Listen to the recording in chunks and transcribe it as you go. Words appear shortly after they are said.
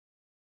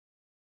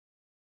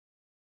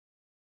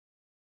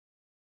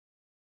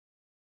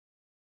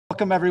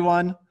Welcome,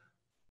 everyone.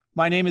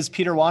 My name is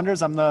Peter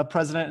Wanders. I'm the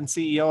president and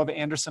CEO of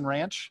Anderson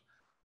Ranch.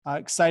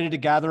 Excited to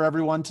gather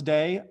everyone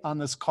today on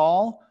this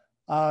call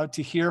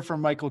to hear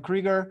from Michael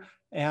Krueger,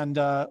 and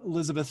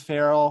Elizabeth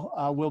Farrell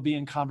will be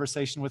in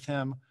conversation with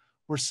him.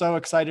 We're so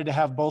excited to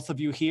have both of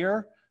you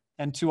here.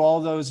 And to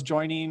all those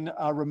joining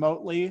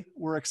remotely,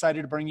 we're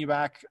excited to bring you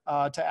back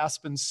to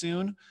Aspen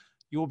soon.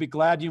 You will be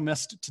glad you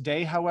missed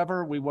today,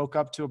 however. We woke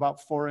up to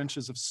about 4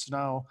 inches of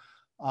snow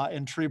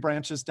and tree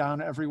branches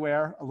down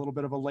everywhere, a little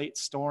bit of a late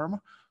storm.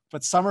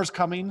 But summer's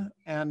coming,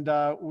 and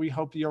we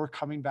hope you're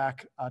coming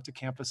back to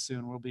campus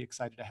soon. We'll be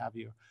excited to have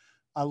you.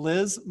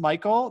 Liz,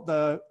 Michael,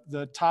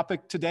 the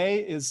topic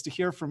today is to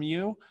hear from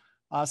you.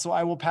 So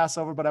I will pass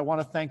over, but I want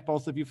to thank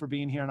both of you for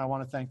being here, and I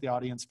want to thank the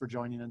audience for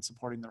joining and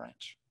supporting the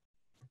ranch.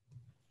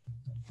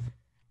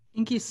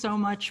 Thank you so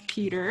much,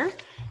 Peter.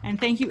 And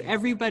thank you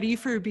everybody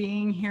for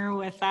being here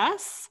with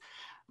us.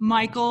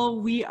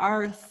 Michael, we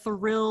are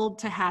thrilled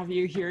to have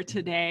you here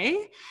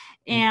today.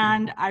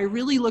 And I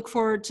really look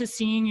forward to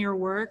seeing your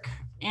work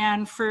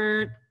and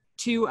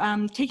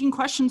taking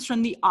questions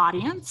from the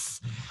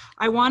audience.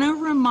 I want to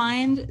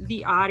remind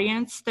the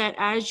audience that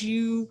as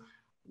you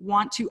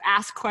want to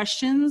ask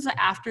questions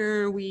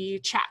after we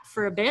chat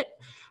for a bit,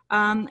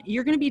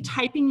 you're going to be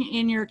typing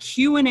in your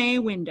Q&A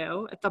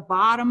window at the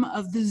bottom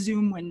of the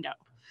Zoom window.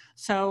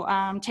 So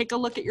take a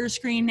look at your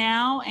screen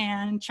now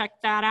and check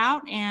that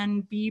out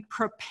and be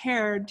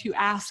prepared to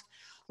ask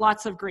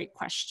lots of great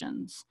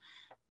questions.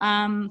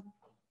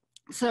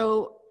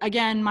 So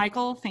again,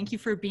 Michael, thank you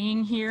for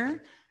being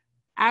here.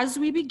 As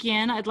we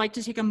begin, I'd like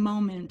to take a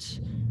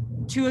moment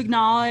to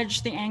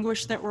acknowledge the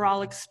anguish that we're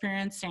all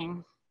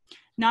experiencing,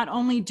 not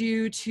only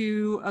due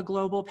to a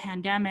global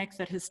pandemic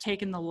that has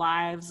taken the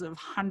lives of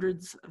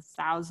hundreds of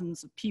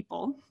thousands of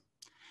people,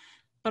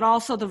 but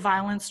also the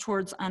violence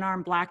towards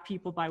unarmed Black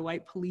people by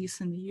white police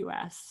in the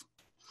US,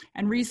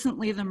 and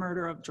recently the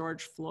murder of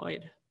George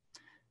Floyd.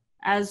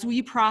 As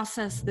we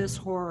process this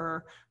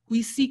horror,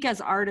 we seek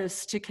as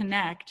artists to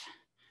connect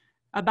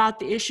about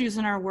the issues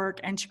in our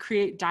work and to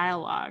create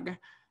dialogue.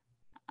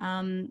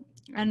 And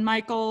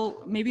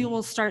Michael, maybe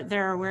we'll start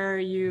there. Where are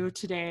you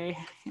today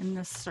in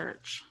this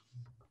search?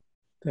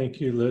 Thank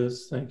you,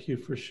 Liz. Thank you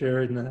for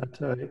sharing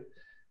that.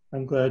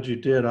 I'm glad you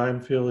did.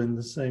 I'm feeling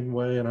the same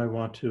way, and I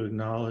want to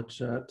acknowledge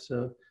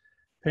that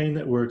pain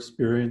that we're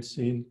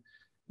experiencing.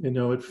 You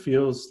know, it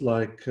feels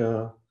like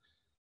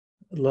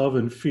love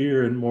and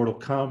fear in mortal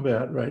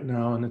combat right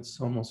now, and it's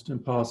almost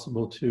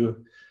impossible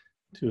to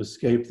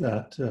escape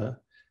that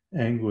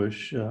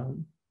anguish.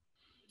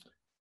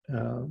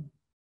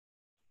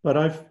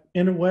 But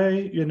in a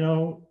way, you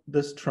know,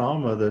 this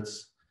trauma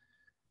that's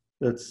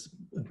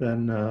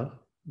been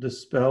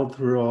dispelled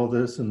through all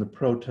this and the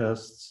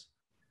protests,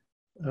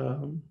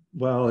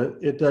 while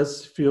it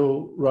does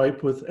feel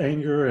ripe with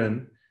anger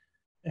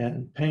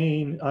and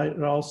pain,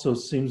 it also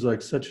seems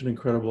like such an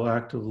incredible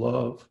act of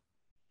love.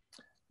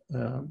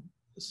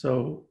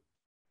 So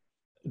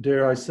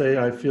dare I say,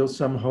 I feel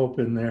some hope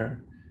in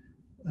there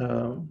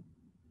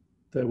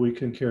that we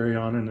can carry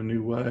on in a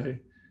new way.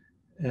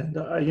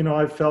 And you know,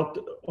 I felt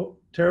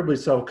terribly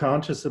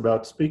self-conscious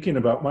about speaking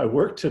about my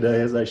work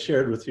today, as I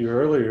shared with you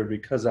earlier,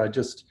 because I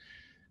just,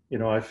 you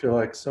know, I feel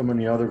like so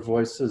many other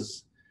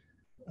voices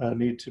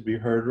need to be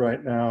heard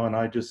right now, and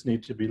I just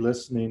need to be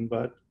listening.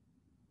 But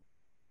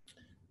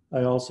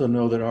I also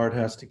know that art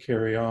has to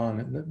carry on,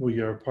 and that we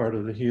are part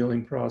of the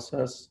healing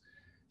process.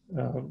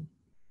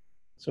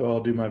 So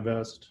I'll do my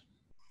best.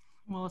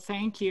 Well,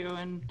 thank you.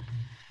 And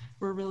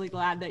we're really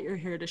glad that you're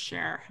here to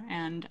share.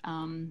 And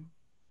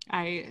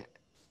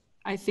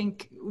I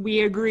think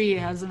we agree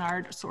as an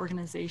arts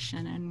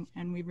organization,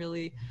 and we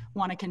really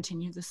want to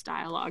continue this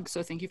dialogue.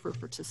 So thank you for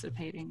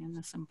participating in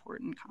this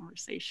important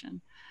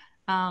conversation.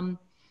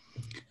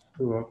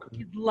 You're welcome.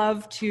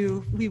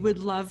 We would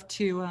love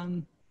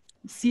to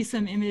see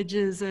some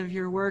images of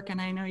your work, and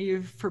I know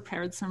you've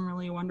prepared some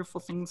really wonderful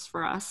things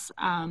for us.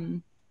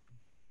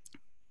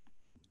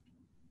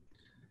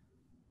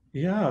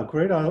 Yeah,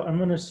 great. I'm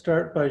going to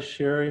start by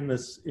sharing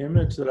this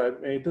image that I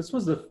made. This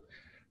was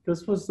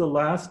the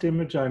last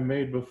image I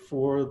made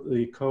before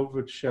the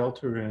COVID-19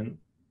 shelter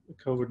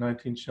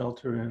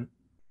in,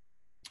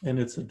 and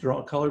it's a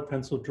colored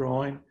pencil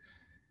drawing,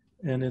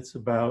 and it's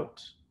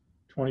about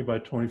 20 by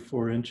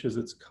 24 inches.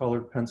 It's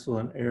colored pencil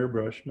and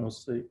airbrush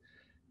mostly,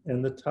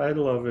 and the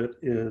title of it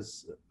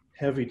is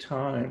Heavy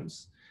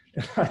Times.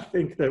 And I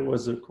think that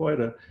was quite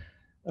a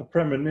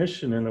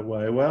premonition in a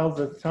way. Well,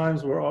 the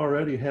times were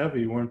already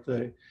heavy, weren't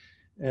they?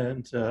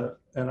 And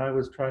I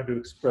was trying to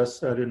express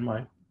that in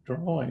my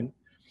drawing.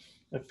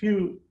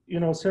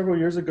 Several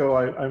years ago,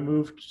 I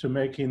moved to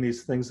making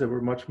these things that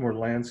were much more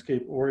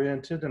landscape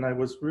oriented, and I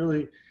was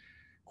really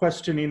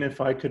questioning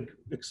if I could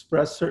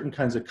express certain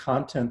kinds of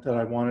content that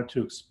I wanted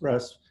to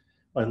express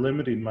by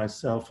limiting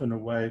myself in a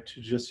way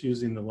to just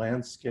using the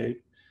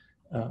landscape.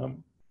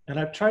 And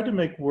I've tried to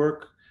make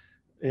work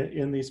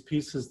in these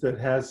pieces that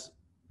has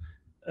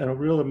a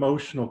real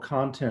emotional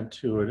content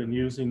to it, and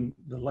using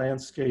the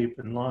landscape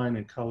and line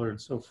and color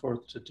and so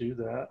forth to do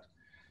that.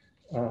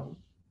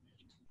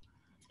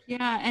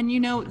 Yeah, and you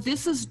know,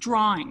 this is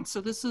drawing. So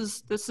this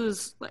is,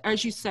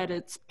 as you said,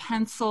 it's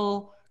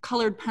pencil,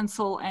 colored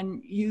pencil, and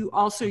you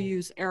also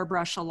use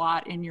airbrush a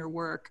lot in your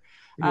work.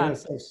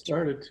 Yes, I've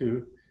started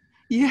to.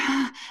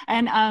 Yeah,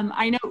 and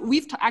I know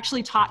we've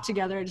actually taught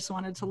together. I just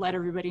wanted to let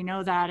everybody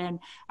know that. And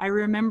I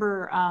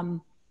remember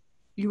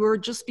you were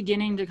just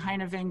beginning to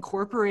kind of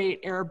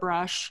incorporate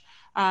airbrush,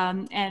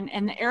 and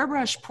the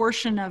airbrush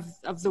portion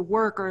of the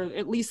work, or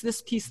at least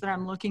this piece that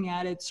I'm looking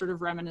at, it's sort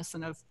of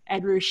reminiscent of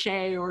Ed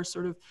Ruscha or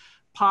sort of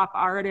pop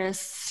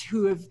artists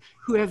who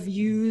have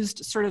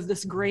used sort of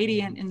this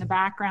gradient in the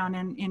background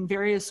in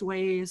various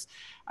ways.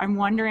 I'm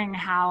wondering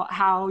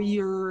how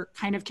you're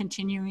kind of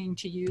continuing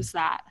to use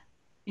that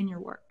in your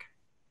work.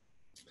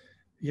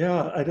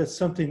 Yeah, that's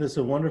something that's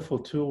a wonderful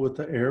tool with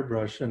the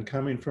airbrush. And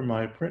coming from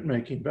my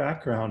printmaking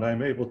background,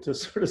 I'm able to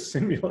sort of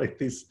simulate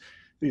these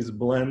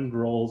blend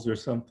rolls or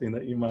something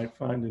that you might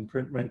find in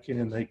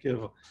printmaking, and they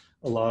give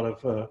a lot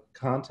of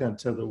content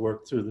to the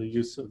work through the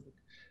use of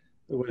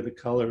the way the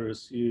color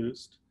is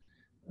used.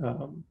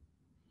 And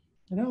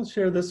I'll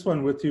share this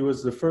one with you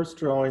as the first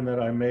drawing that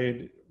I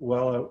made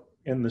while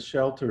in the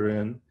shelter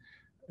inn.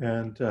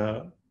 And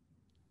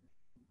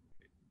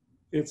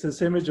it's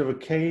this image of a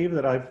cave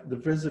that I've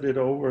visited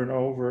over and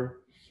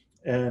over.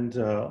 And,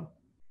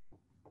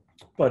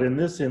 but in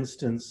this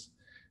instance,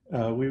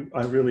 I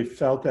really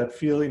felt that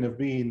feeling of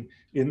being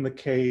in the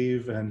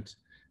cave, and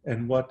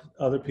what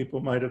other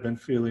people might have been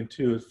feeling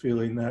too, is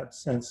feeling that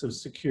sense of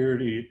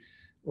security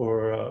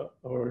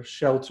or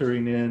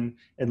sheltering in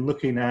and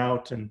looking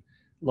out and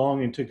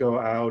longing to go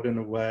out in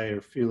a way, or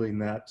feeling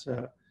that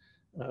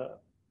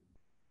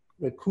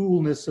the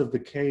coolness of the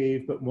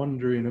cave, but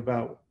wondering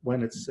about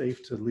when it's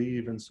safe to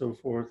leave and so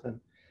forth. And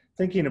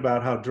thinking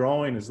about how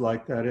drawing is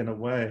like that in a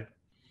way,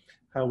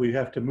 how we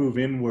have to move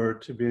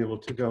inward to be able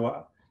to go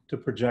out, to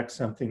project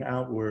something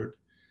outward.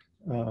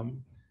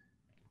 And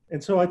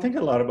so I think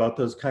a lot about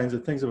those kinds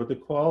of things, about the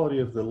quality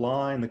of the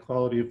line, the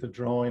quality of the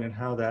drawing, and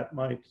how that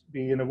might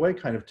be in a way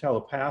kind of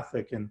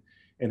telepathic and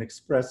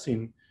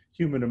expressing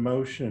human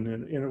emotion,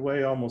 and in a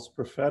way almost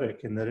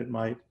prophetic, in that it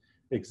might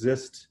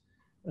exist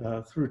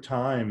through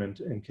time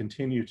and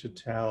continue to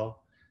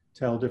tell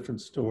different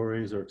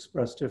stories or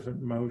express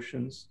different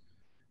emotions.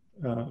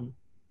 And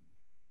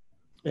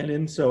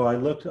in so I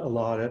looked a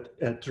lot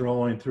at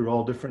drawing through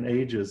all different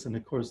ages. And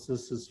of course,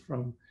 this is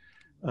from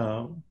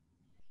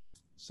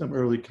some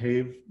early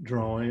cave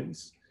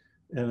drawings.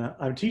 And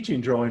I'm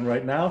teaching drawing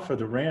right now for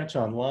the ranch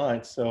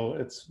online. So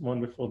it's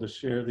wonderful to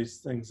share these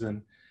things,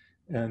 and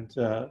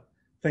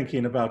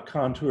thinking about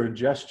contour and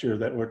gesture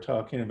that we're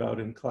talking about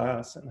in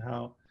class, and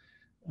how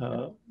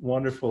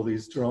wonderful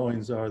these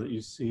drawings are that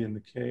you see in the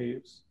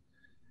caves.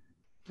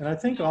 And I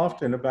think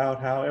often about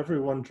how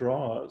everyone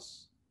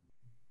draws,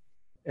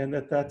 and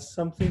that's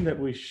something that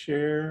we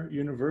share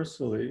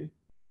universally,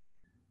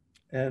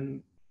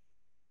 and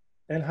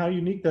how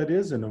unique that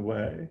is in a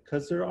way,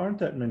 because there aren't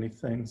that many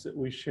things that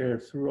we share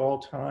through all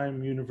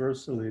time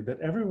universally,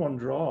 that everyone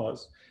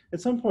draws. At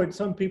some point,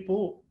 some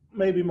people,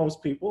 maybe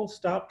most people,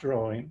 stop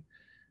drawing,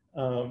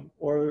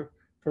 or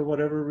for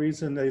whatever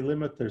reason, they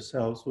limit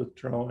themselves with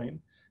drawing.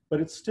 But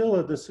it's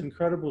still this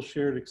incredible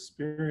shared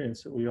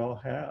experience that we all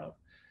have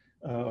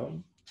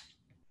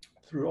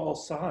through all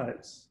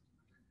sides.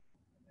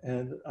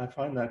 And I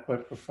find that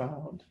quite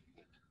profound.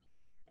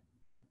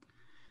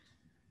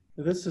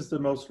 This is the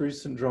most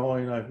recent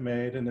drawing I've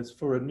made, and it's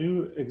for a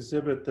new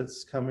exhibit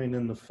that's coming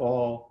in the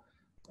fall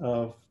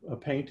of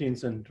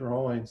paintings and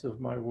drawings of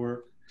my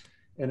work.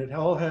 And it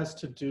all has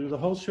to do, the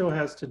whole show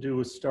has to do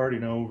with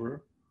starting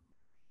over,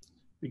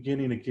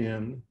 beginning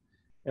again.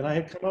 And I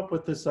had come up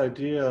with this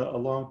idea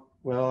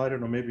well, I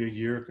don't know, maybe a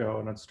year ago,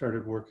 and I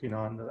started working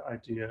on the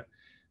idea.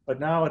 But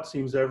now it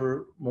seems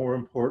ever more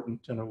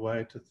important in a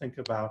way to think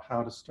about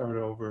how to start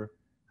over,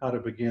 how to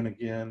begin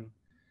again.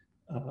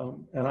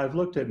 And I've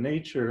looked at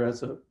nature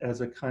as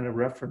a kind of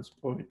reference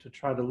point to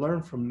try to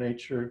learn from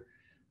nature,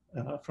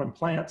 from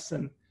plants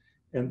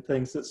and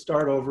things that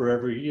start over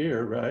every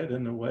year, right?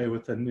 In a way,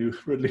 with a new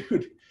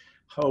renewed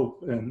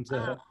hope and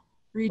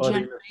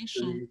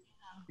regeneration.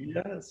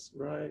 Yes,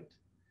 right.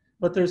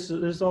 But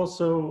there's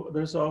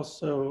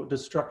also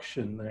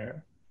destruction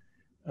there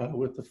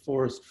with the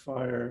forest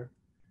fire,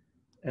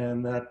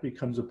 and that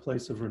becomes a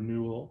place of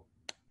renewal.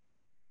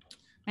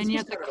 And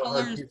yet the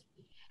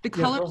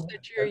colors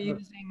that you're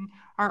using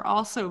are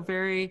also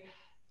very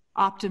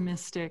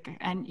optimistic.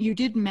 And you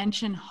did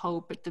mention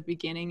hope at the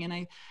beginning.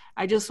 And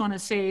I just want to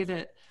say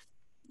that,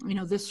 you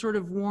know, this sort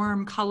of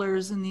warm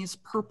colors and these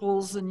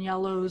purples and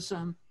yellows,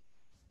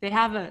 they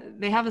have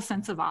a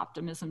sense of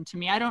optimism to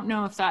me. I don't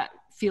know if that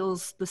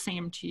feels the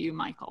same to you,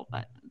 Michael,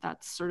 but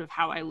that's sort of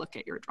how I look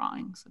at your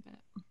drawings a bit.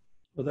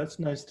 Well, that's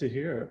nice to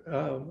hear.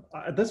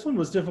 This one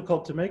was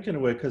difficult to make in a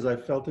way, because I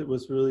felt it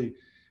was really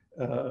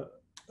a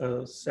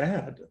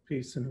sad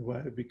piece in a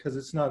way, because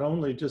it's not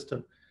only just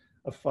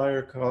a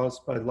fire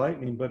caused by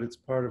lightning, but it's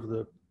part of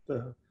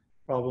the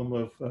problem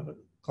of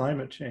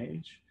climate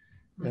change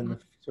and the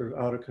sort of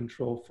out of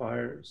control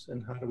fires,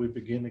 and how do we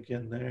begin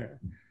again there.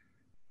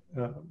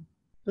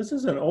 This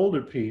is an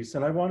older piece,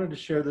 and I wanted to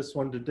share this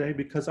one today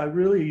because I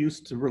really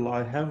used to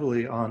rely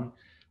heavily on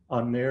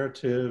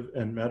narrative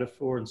and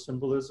metaphor and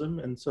symbolism.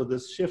 And so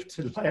this shift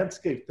to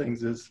landscape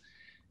things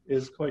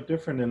is quite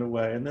different in a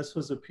way. And this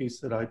was a piece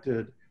that I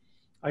did.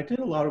 I did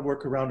a lot of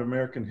work around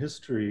American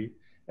history,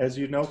 as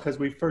you know, because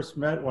we first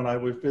met when I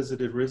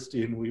visited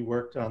RISD and we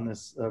worked on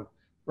this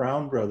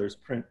Brown Brothers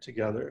print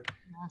together.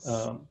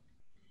 Yes.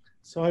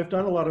 So I've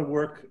done a lot of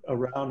work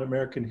around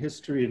American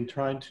history and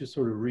trying to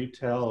sort of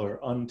retell or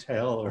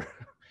untell or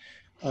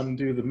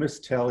undo the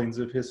mistellings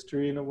of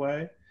history in a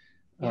way.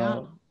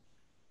 Yeah.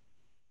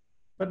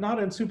 But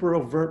not in super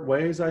overt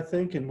ways, I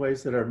think, in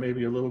ways that are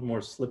maybe a little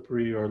more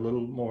slippery or a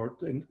little more,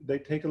 they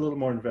take a little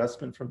more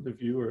investment from the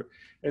viewer.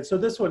 And so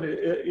this one,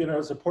 you know,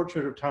 is a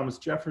portrait of Thomas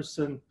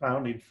Jefferson,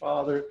 founding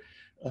father,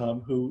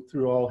 who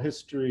through all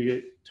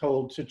history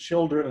told to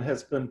children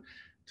has been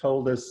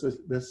told as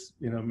this,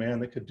 you know, man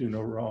that could do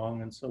no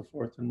wrong and so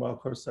forth. And while of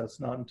course that's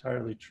not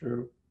entirely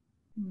true.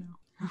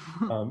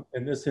 No.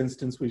 In this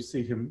instance, we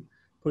see him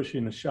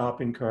pushing a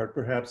shopping cart.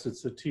 Perhaps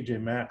it's a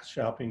TJ Maxx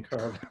shopping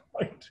cart,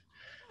 right?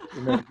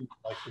 It might be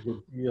like a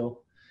good deal.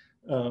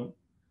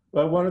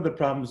 But one of the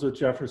problems with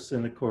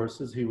Jefferson, of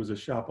course, is he was a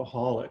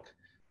shopaholic.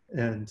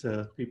 And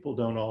people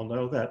don't all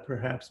know that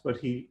perhaps, but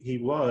he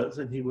was,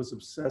 and he was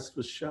obsessed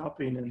with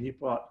shopping, and he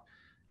bought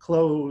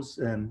clothes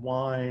and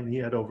wine. He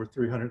had over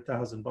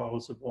 300,000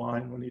 bottles of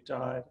wine when he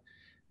died.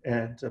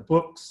 And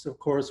books, of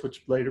course,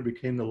 which later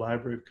became the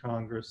Library of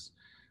Congress.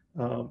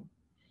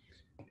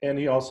 And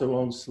he also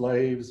owned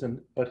slaves,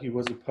 but he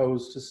was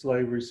opposed to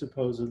slavery,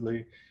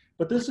 supposedly.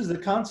 But this is the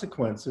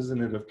consequence,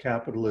 isn't it, of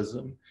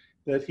capitalism,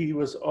 that he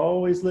was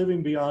always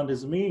living beyond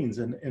his means.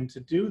 And to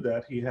do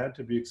that, he had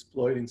to be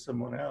exploiting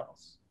someone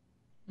else.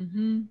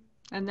 Mm-hmm.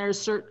 And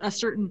there's a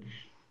certain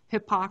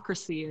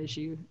hypocrisy, as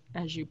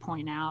you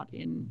point out,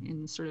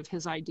 in sort of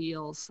his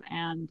ideals.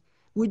 And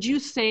would you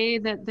say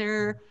that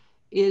there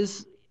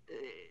is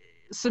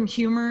some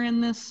humor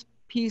in this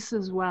piece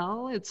as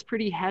well? It's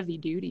pretty heavy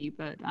duty,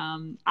 but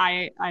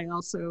I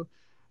also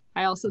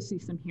see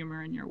some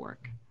humor in your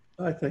work.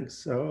 I think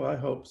so. I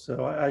hope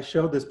so. I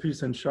showed this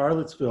piece in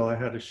Charlottesville. I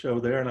had a show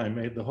there, and I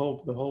made the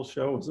whole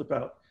show was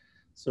about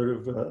sort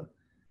of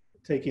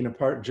taking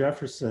apart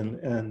Jefferson.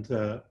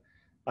 And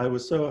I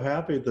was so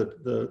happy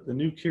that the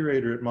new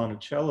curator at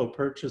Monticello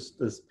purchased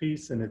this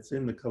piece, and it's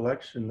in the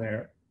collection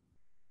there.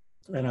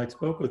 And I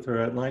spoke with her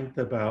at length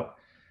about,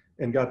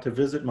 and got to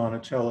visit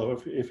Monticello.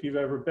 If you've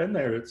ever been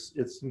there,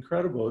 it's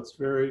incredible. It's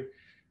very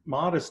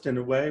modest in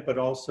a way, but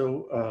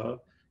also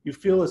you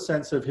feel a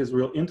sense of his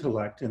real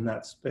intellect in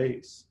that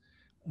space.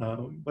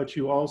 But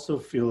you also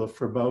feel a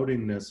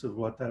forebodingness of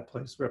what that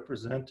place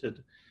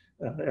represented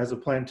as a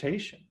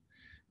plantation.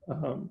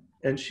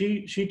 And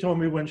she told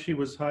me when she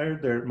was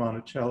hired there at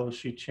Monticello,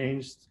 she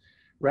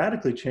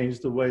radically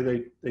changed the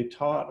way they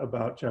taught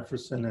about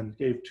Jefferson and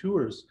gave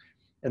tours.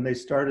 And they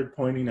started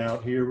pointing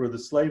out, here were the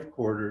slave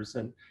quarters,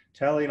 and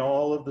telling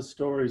all of the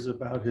stories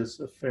about his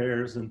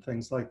affairs and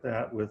things like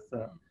that with,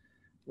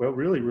 well,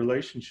 really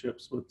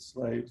relationships with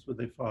slaves.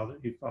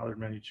 He fathered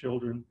many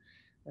children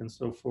and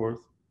so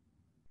forth.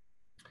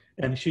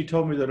 And she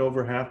told me that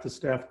over half the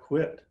staff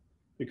quit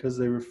because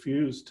they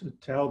refused to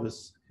tell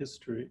this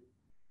history.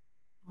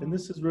 And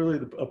this is really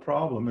a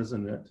problem,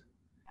 isn't it?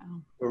 Yeah.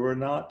 Where we're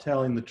not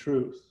telling the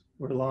truth.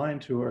 We're lying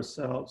to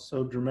ourselves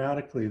so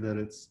dramatically that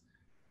it's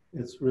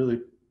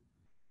really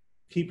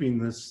keeping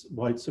this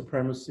white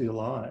supremacy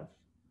alive.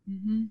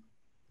 Mm-hmm.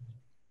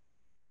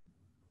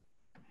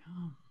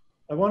 Yeah.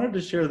 I wanted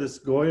to share this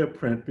Goya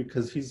print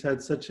because he's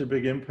had such a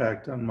big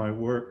impact on my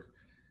work.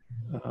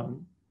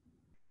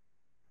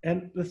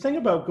 And the thing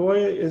about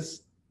Goya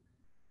is,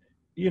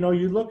 you know,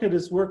 you look at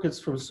his work, it's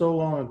from so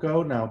long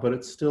ago now, but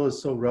it still is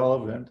so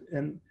relevant.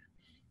 And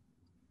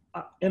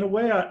in a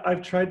way,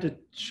 I've tried to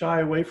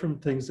shy away from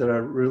things that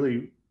are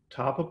really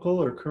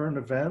topical or current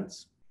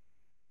events,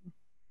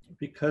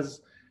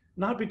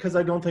 not because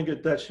I don't think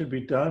that should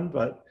be done,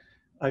 but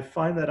I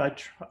find that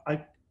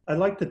I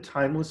like the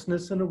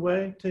timelessness in a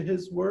way to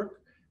his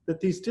work, that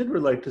these did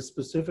relate to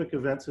specific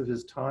events of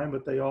his time,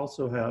 but they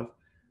also have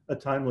a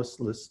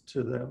timelessness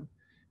to them.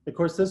 Of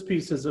course, this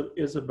piece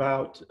is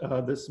about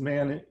this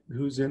man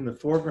who's in the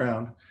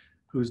foreground,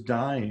 who's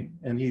dying,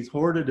 and he's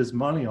hoarded his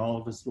money all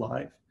of his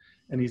life,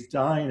 and he's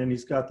dying, and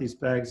he's got these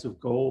bags of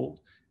gold,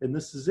 and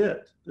this is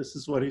it. This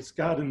is what he's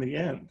got in the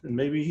end. And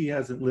maybe he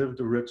hasn't lived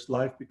a rich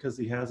life because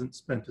he hasn't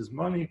spent his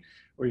money,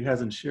 or he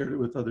hasn't shared it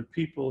with other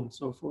people and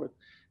so forth.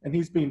 And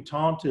he's being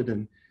taunted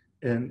and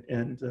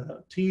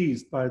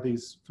teased by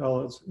these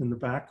fellows in the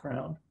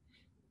background.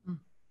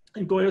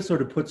 And Goya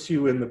sort of puts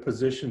you in the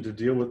position to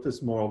deal with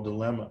this moral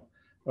dilemma,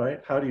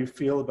 right? How do you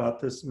feel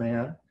about this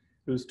man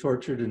who's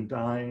tortured and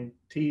dying,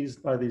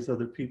 teased by these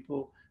other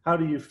people? How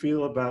do you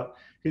feel about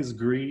his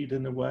greed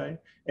in a way?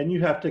 And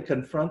you have to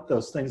confront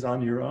those things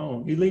on your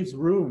own. He leaves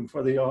room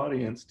for the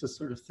audience to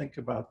sort of think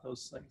about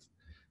those things.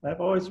 And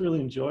I've always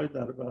really enjoyed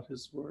that about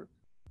his work.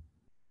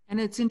 And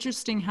it's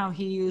interesting how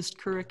he used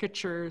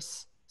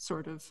caricatures,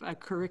 sort of a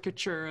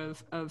caricature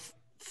of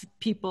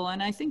people.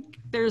 And I think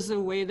there's a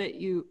way that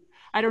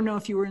I don't know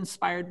if you were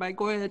inspired by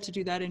Goya to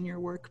do that in your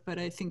work, but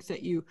I think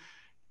that you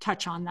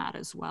touch on that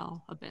as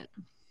well a bit.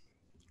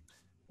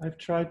 I've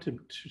tried to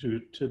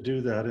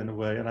do that in a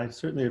way, and I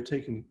certainly have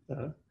taken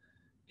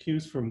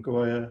cues from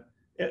Goya,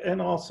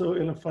 and also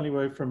in a funny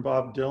way from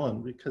Bob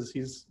Dylan, because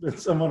he's been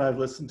someone I've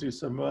listened to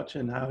so much,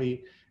 and how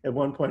he at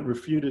one point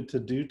refuted to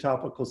do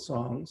topical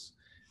songs,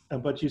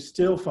 but you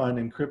still find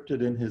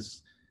encrypted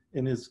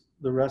in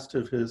the rest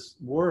of his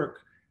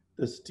work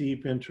this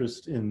deep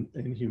interest in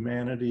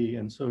humanity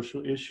and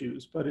social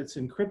issues, but it's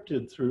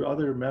encrypted through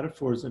other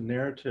metaphors and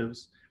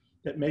narratives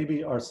that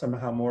maybe are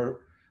somehow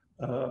more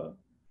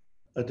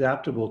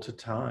adaptable to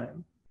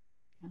time.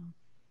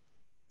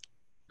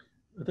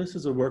 This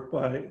is a work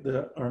by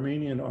the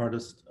Armenian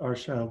artist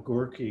Arshile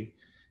Gorky,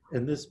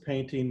 and this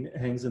painting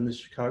hangs in the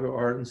Chicago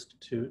Art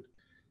Institute.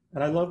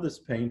 And I love this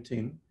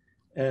painting,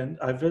 and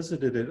I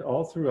visited it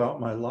all throughout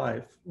my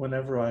life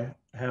whenever I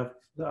have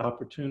the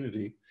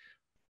opportunity.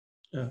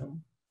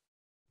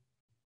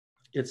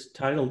 It's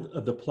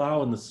titled The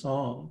Plow and the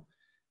Song,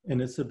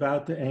 and it's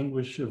about the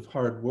anguish of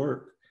hard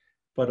work,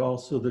 but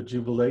also the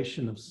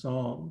jubilation of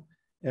song,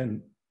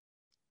 and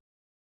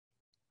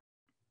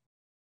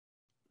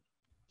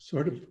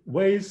sort of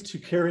ways to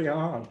carry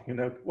on,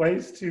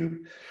 ways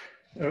to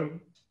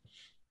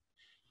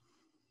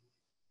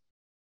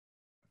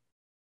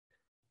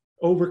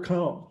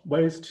overcome,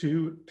 ways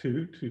to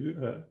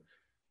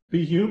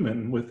be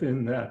human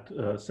within that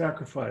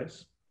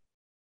sacrifice.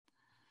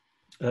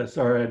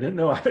 Sorry, I didn't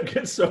know I would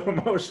get so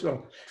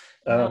emotional.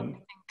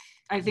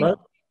 I think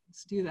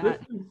let's do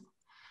that.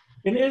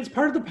 And it's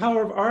part of the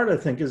power of art, I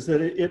think, is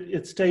that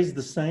it stays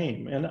the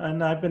same.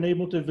 And I've been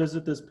able to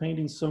visit this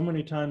painting so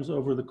many times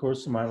over the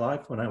course of my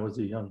life, when I was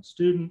a young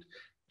student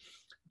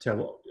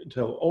till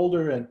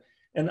older,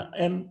 and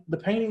the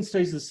painting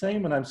stays the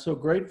same, and I'm so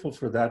grateful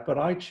for that. But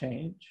I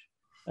change,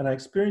 and I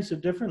experience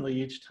it differently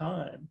each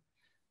time,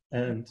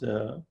 and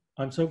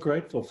I'm so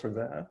grateful for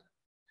that.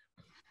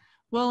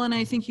 Well, and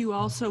I think you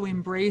also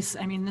embrace,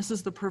 I mean, this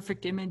is the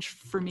perfect image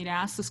for me to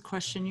ask this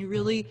question. You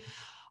really,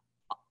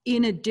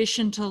 in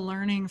addition to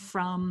learning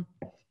from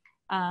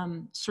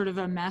sort of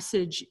a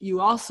message, you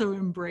also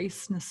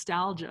embrace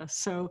nostalgia.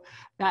 So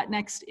that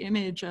next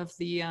image of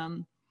the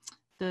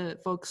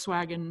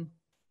Volkswagen,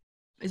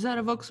 is that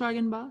a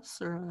Volkswagen bus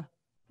or a?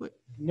 What?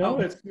 No,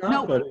 it's not.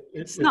 No, but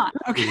it's not.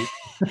 Okay.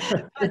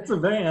 It's a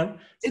van.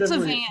 It's a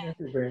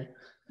van.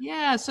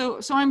 Yeah. So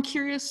I'm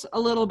curious a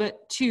little bit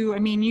too. I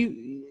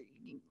mean,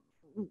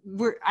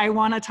 I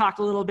want to talk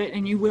a little bit,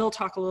 and you will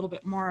talk a little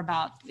bit more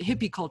about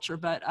hippie culture,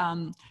 but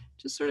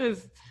just sort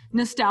of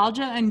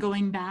nostalgia and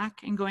going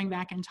back in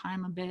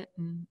time a bit,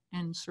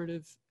 and sort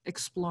of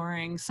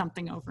exploring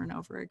something over and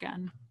over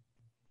again.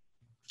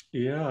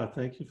 Yeah,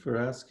 thank you for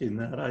asking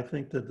that. I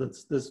think that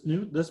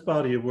this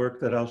body of work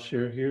that I'll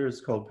share here is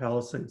called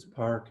Palisades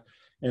Park,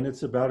 and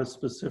it's about a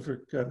specific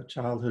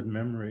childhood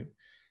memory.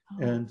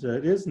 Oh. And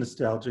it is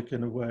nostalgic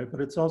in a way,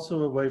 but it's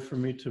also a way for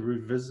me to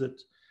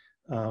revisit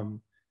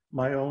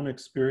my own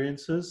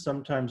experiences,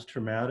 sometimes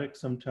traumatic,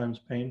 sometimes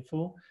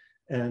painful,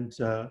 and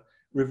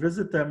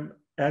revisit them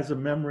as a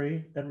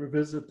memory, and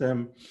revisit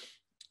them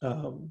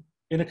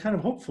in a kind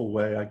of hopeful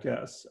way, I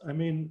guess. I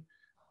mean,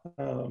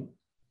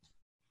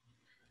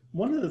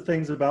 one of the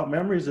things about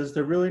memories is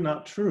they're really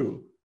not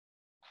true.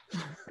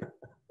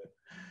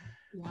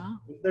 Yeah.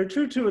 They're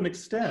true to an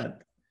extent,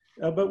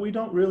 but we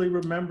don't really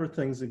remember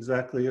things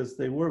exactly as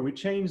they were. We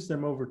change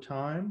them over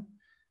time,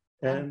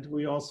 and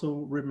we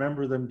also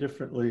remember them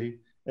differently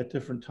at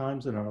different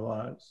times in our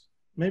lives.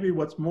 Maybe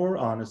what's more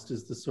honest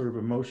is the sort of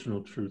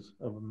emotional truth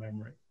of a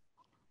memory.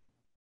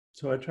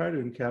 So I try to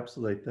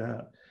encapsulate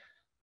that.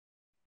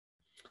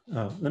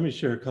 Let me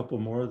share a couple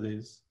more of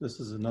these. This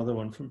is another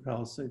one from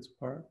Palisades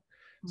Park.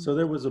 So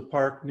there was a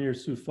park near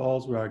Sioux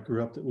Falls where I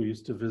grew up that we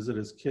used to visit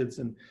as kids,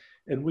 and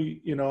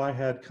we, I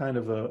had kind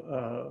of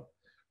a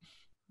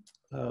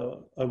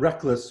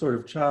reckless sort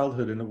of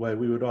childhood in a way.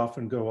 We would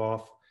often go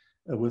off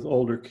with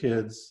older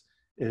kids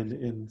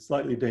in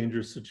slightly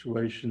dangerous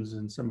situations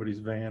in somebody's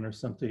van or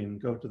something,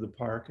 and go to the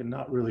park and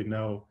not really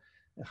know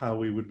how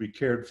we would be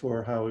cared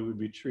for, how we would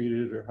be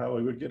treated, or how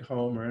we would get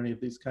home, or any of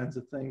these kinds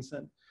of things.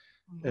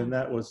 And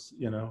that was,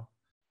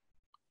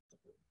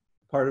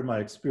 part of my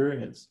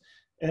experience.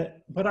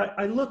 But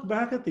I look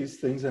back at these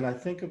things, and I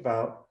think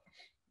about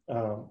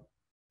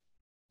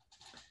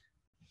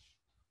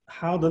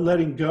how the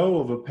letting go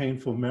of a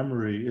painful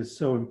memory is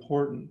so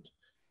important,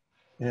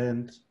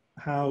 and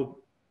how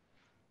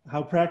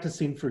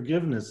practicing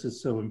forgiveness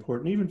is so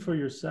important, even for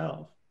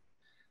yourself.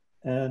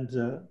 And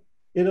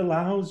it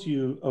allows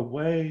you a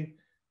way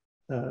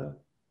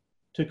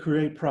to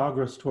create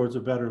progress towards a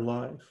better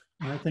life.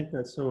 And I think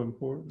that's so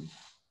important.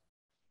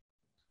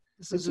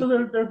 So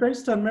they're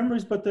based on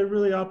memories, but they're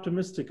really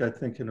optimistic, I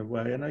think, in a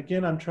way. And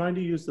again, I'm trying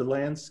to use the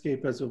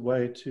landscape as a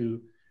way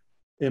to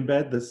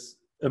embed this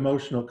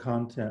emotional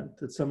content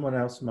that someone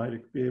else might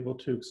be able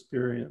to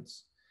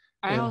experience.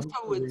 I also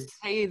would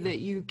say that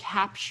you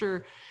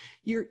capture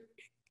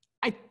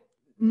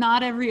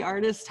not every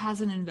artist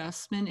has an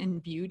investment in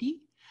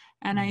beauty.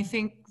 And I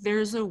think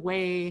there's a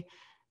way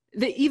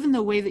that even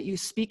the way that you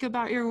speak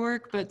about your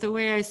work, but the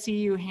way I see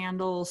you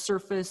handle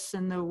surface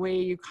and the way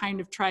you kind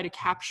of try to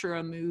capture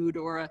a mood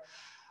or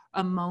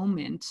a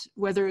moment,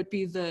 whether it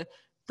be the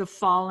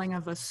falling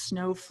of a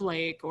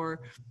snowflake,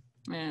 or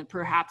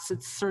perhaps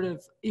it's sort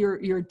of,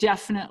 you're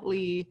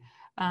definitely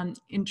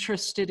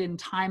interested in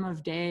time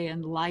of day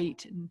and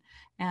light.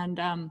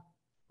 And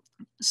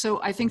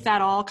so I think that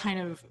all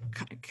kind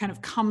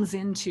of comes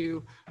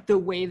into the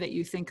way that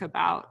you think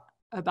about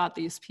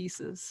these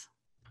pieces.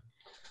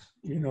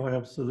 You know,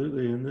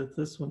 absolutely. And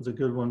this one's a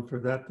good one for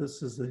that.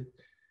 This is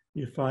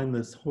you find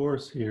this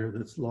horse here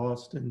that's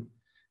lost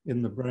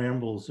in the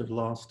brambles, or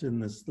lost in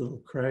this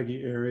little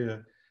craggy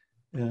area.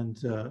 And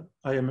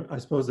I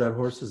suppose that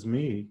horse is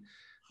me,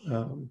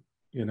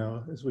 you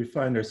know, as we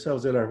find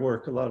ourselves at our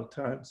work a lot of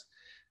times.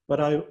 But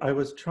I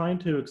was trying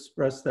to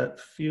express that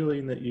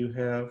feeling that you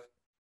have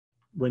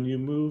when you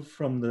move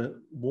from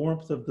the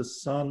warmth of the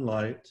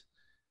sunlight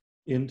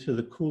into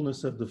the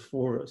coolness of the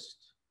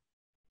forest.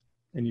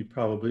 And you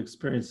probably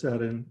experienced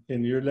that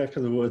in your neck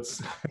of the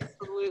woods.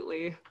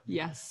 Absolutely,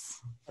 yes.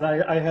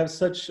 And I have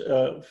such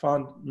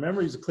fond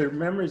memories, clear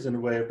memories in a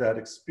way of that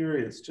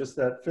experience, just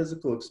that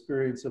physical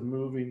experience of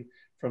moving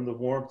from the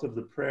warmth of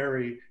the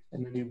prairie,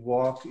 and then you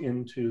walk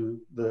into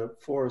the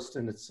forest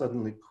and it's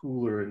suddenly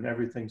cooler and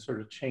everything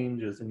sort of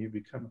changes and you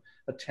become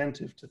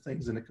attentive to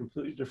things in a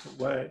completely different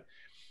way.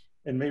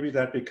 And maybe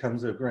that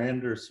becomes a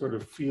grander sort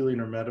of feeling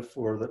or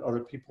metaphor that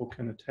other people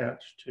can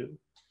attach to.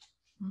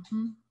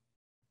 Mm-hmm.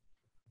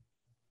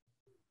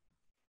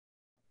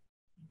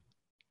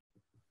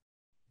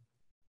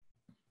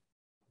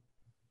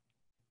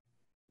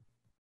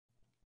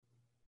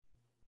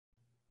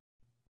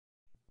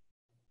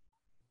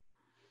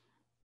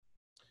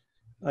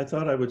 I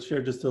thought I would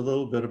share just a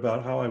little bit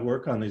about how I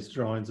work on these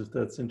drawings, if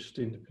that's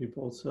interesting to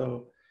people.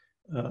 So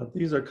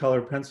these are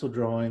colored pencil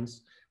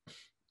drawings.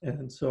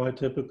 And so I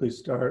typically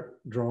start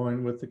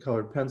drawing with the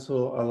colored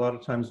pencil. A lot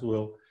of times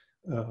we'll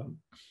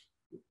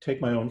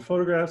take my own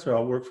photographs, or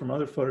I'll work from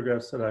other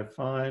photographs that I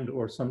find,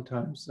 or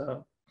sometimes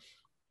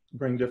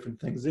bring different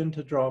things in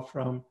to draw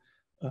from.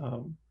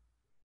 And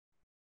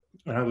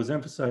I was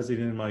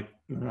emphasizing in my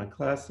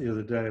class the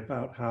other day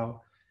about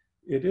how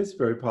it is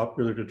very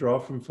popular to draw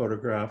from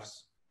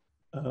photographs,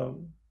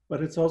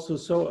 but it's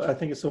also I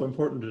think it's so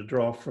important to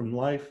draw from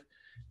life,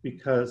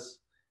 because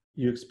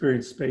you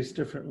experience space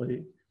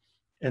differently.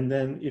 And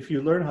then if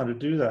you learn how to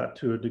do that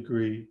to a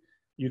degree,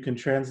 you can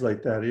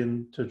translate that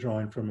into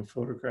drawing from a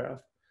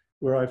photograph.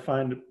 Where I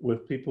find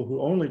with people who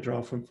only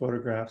draw from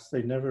photographs,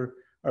 they never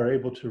are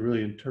able to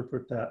really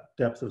interpret that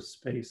depth of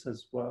space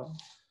as well.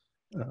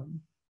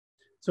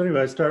 So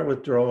anyway, I start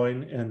with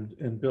drawing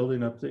and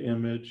building up the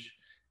image.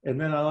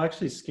 And then I'll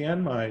actually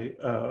scan my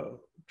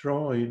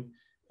drawing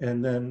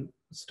and then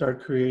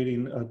start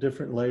creating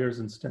different layers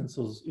and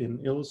stencils in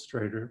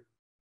Illustrator.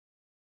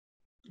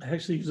 I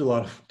actually use a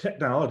lot of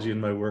technology in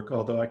my work,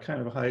 although I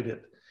kind of hide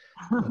it.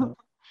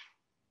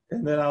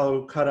 And then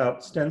I'll cut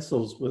out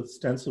stencils with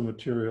stencil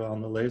material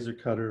on the laser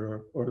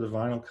cutter or the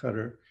vinyl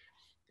cutter.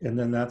 And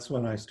then that's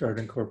when I start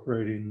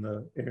incorporating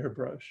the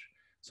airbrush.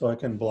 So I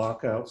can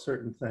block out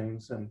certain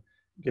things and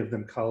give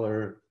them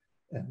color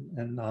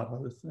and not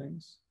other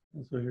things.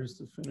 And so here's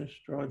the finished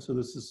drawing. So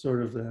this is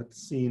sort of that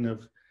scene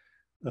of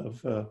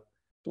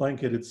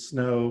blanketed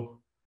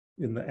snow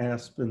in the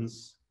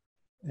aspens,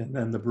 and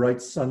then the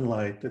bright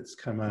sunlight that's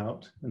come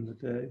out in the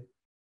day.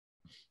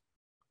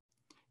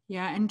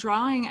 Yeah, and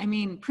drawing, I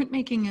mean,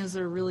 printmaking is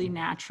a really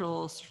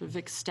natural sort of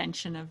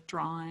extension of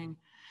drawing.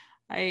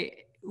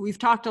 We've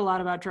talked a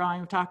lot about drawing,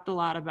 we've talked a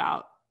lot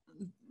about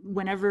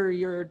whenever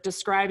you're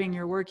describing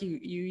your work, you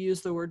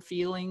use the word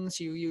feelings,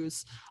 you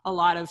use a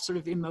lot of sort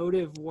of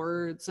emotive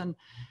words. And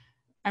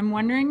I'm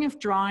wondering if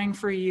drawing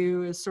for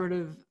you is sort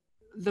of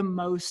the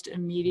most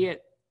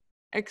immediate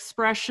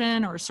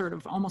expression, or sort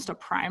of almost a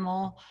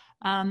primal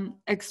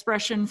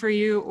expression for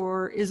you,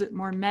 or is it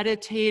more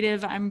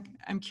meditative? I'm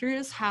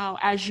curious how,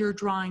 as you're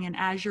drawing and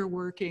as you're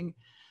working,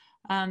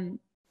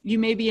 you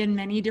may be in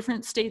many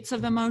different states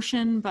of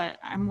emotion, but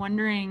I'm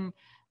wondering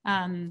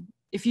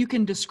if you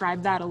can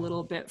describe that a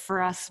little bit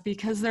for us,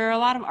 because there are a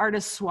lot of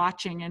artists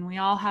watching and we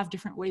all have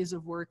different ways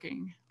of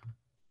working.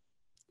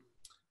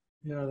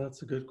 Yeah,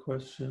 that's a good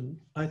question.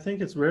 I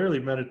think it's rarely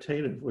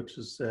meditative, which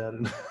is sad.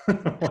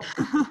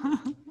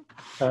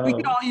 We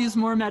could all use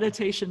more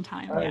meditation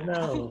time. I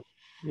know.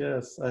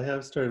 Yes, I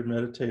have started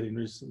meditating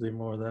recently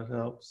more. That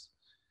helps.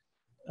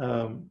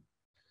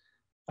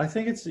 I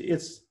think it's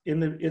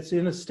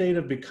in a state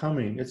of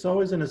becoming. It's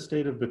always in a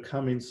state of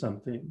becoming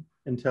something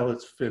until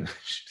it's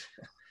finished,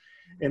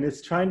 and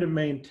it's trying to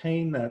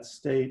maintain that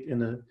state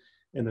in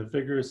a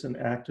vigorous and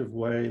active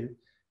way.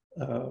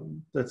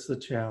 That's the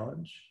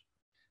challenge.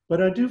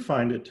 But I do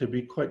find it to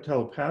be quite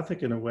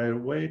telepathic in a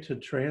way to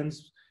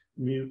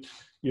transmute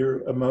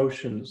your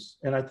emotions.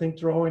 And I think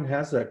drawing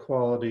has that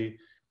quality.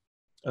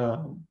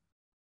 And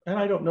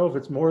I don't know if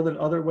it's more than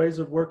other ways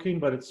of working,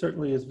 but it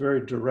certainly is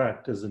very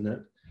direct, isn't it?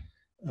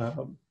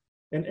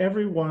 And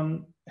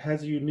everyone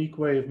has a unique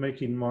way of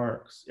making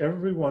marks.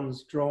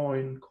 Everyone's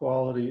drawing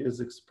quality is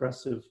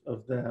expressive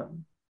of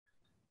them.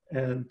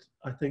 And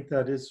I think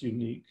that is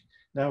unique.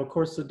 Now, of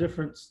course, the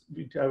difference,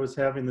 I was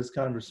having this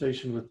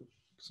conversation with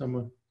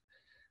someone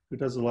who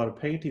does a lot of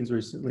paintings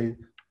recently.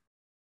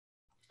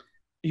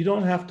 You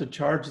don't have to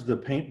charge the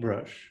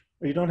paintbrush,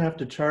 or you don't have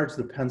to charge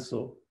the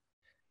pencil.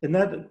 And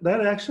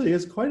that actually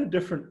is quite a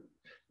different,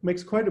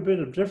 makes quite a bit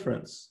of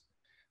difference.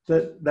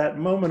 That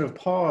moment of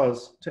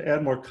pause to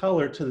add more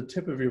color to the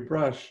tip of your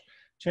brush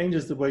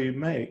changes the way you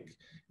make.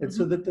 And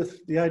so that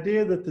the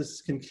idea that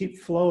this can keep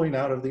flowing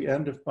out of the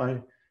end of my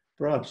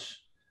brush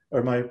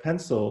or my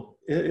pencil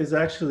is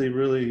actually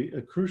really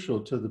crucial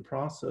to the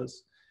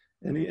process.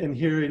 And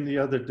hearing the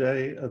other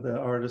day the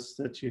artist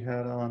that you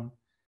had on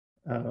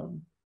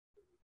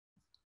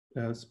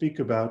speak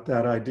about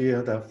that idea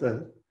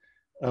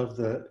of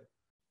the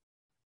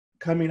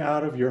coming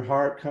out of your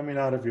heart, coming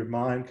out of your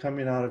mind,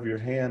 coming out of your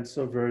hand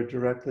so very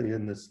directly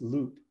in this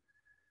loop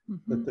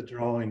that the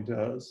drawing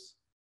does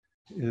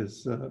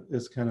is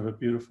kind of a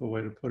beautiful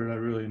way to put it. I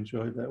really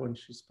enjoyed that when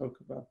she spoke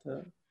about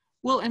that.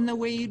 Well, and the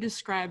way you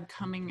describe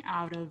coming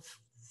out of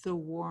the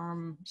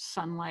warm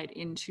sunlight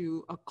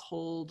into a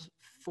cold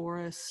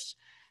forest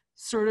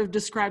sort of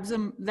describes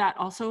that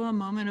also a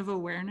moment of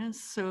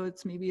awareness. So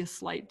it's maybe a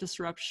slight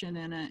disruption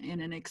in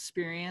an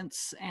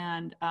experience.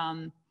 And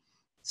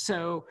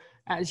so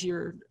as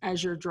you're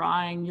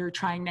drawing, you're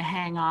trying to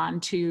hang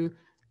on to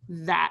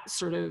that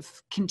sort of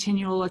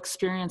continual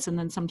experience. And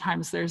then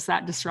sometimes there's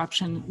that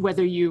disruption,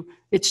 whether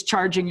it's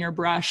charging your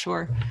brush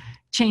or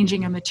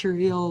changing a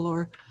material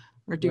or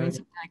doing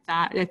something like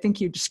that. I think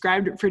you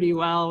described it pretty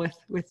well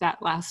with that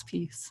last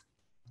piece.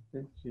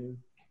 Thank you.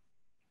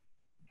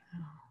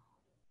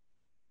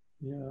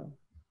 Yeah.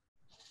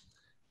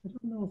 I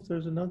don't know if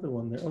there's another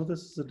one there. Oh,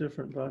 this is a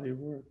different body of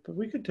work. But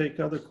we could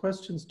take other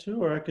questions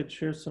too, or I could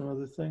share some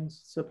other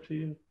things. It's up to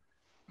you.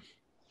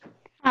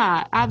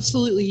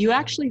 Absolutely. You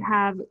actually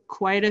have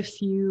quite a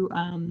few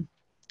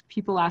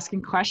people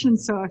asking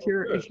questions. So if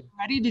you're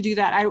ready to do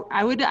that,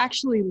 I would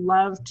actually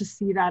love to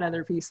see that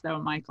other piece though,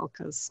 Michael,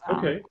 because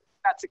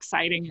that's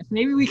exciting. If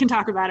maybe we can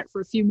talk about it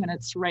for a few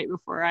minutes right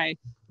before I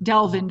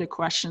delve into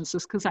questions,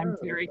 just because I'm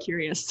very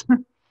curious.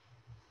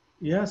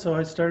 Yeah, so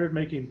I started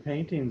making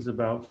paintings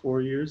about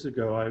 4 years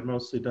ago. I had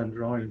mostly done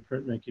drawing and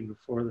printmaking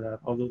before that,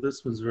 although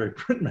this was very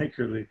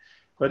printmakerly.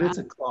 But it's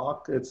a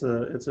clock. It's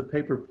a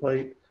paper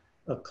plate,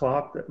 a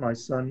clock that my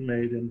son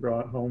made and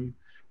brought home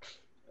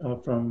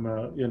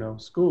from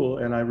school,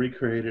 and I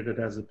recreated it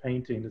as a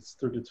painting. It's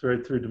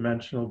very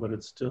three-dimensional, but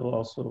it's still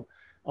also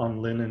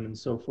on linen and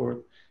so forth.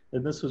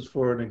 And this was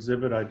for an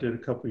exhibit I did a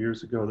couple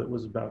years ago that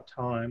was about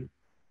time.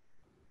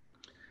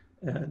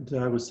 And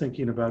I was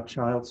thinking about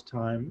child's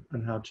time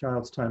and how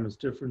child's time is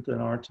different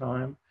than our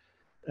time.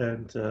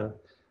 And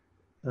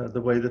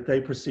the way that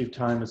they perceive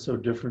time is so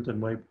different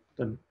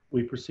than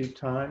we perceive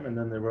time. And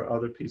then there were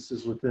other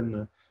pieces within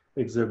the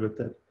exhibit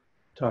that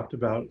talked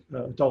about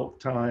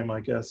adult time,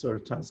 I guess, or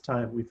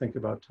time. We think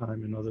about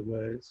time in other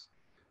ways.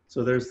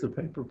 So there's the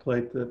paper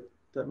plate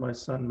that my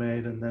son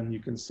made. And then you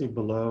can see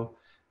below,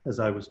 as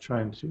I was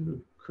trying to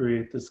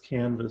create this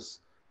canvas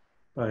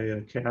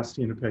by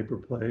casting a paper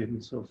plate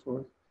and so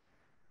forth.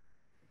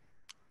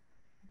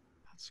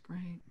 That's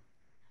great.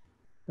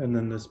 And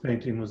then this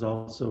painting was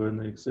also in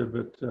the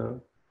exhibit.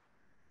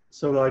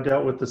 So I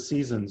dealt with the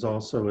seasons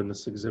also in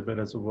this exhibit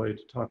as a way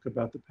to talk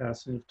about the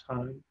passing of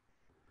time.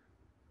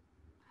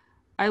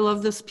 I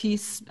love this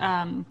piece,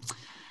 and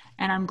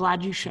I'm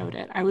glad you showed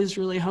it. I was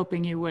really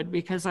hoping you would,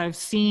 because I've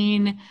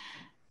seen,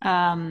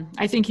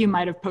 I think you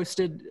might have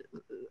posted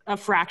a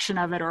fraction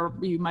of it, or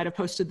you might have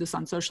posted this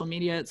on social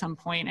media at some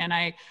point, and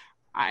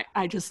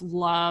I just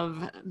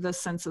love the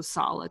sense of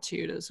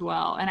solitude as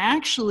well. And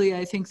actually,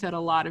 I think that a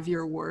lot of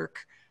your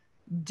work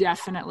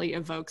definitely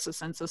evokes a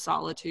sense of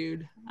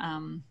solitude.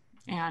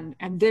 And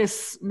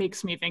this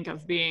makes me think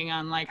of being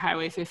on like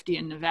Highway 50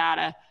 in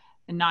Nevada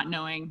and not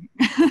knowing,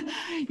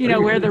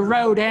 where the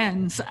road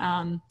ends.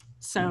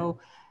 So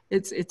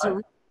it's a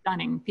really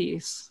stunning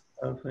piece.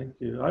 Oh, thank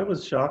you. I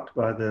was shocked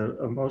by the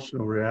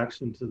emotional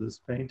reaction to this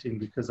painting,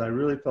 because I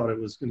really thought it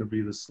was going to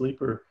be the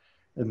sleeper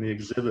in the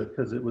exhibit,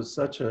 because it was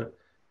such a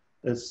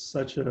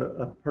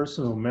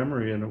personal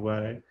memory in a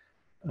way.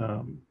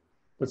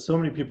 But so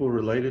many people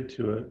related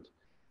to it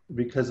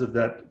because of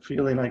that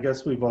feeling I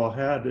guess we've all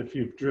had if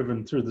you've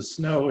driven through the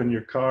snow in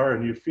your car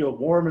and you feel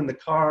warm in the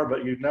car, but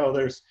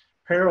there's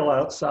peril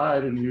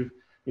outside and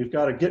you've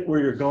got to get where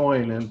you're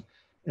going,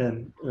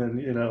 and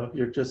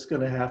you're just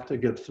going to have to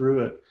get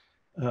through it.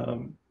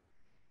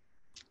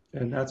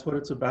 And that's what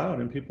it's about,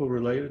 and people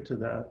related to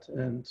that.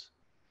 And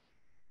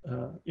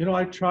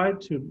I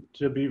tried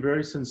to be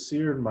very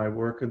sincere in my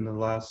work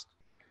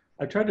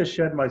I tried to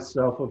shed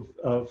myself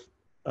of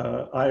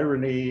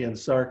irony and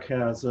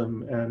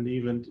sarcasm and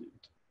even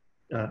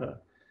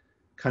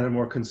kind of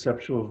more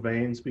conceptual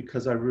veins,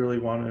 because I really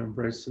want to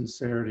embrace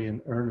sincerity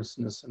and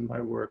earnestness in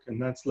my work.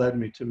 And that's led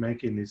me to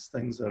making these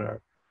things that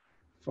are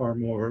far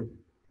more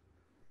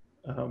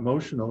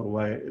emotional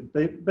way.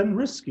 They've been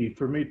risky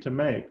for me to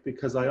make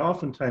because I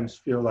oftentimes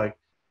feel like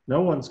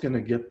no one's going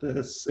to get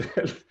this.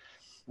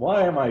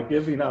 Why am I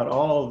giving out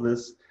all of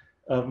this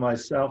of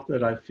myself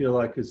that I feel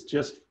like is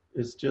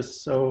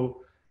just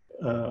so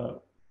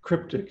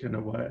cryptic in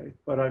a way?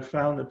 But I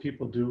found that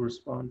people do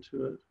respond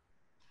to it.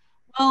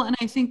 Well, and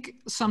I think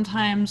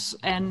sometimes,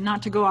 and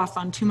not to go off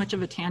on too much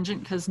of a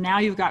tangent, because now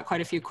you've got quite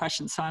a few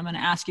questions, so I'm going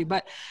to ask you,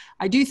 but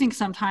I do think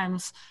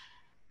sometimes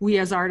we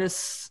as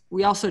artists,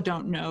 we also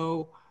don't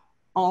know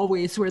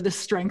always where the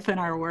strength in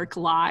our work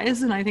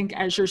lies. And I think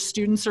as your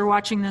students are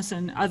watching this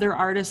and other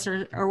artists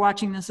are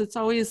watching this, it's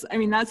always, I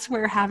mean, that's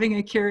where having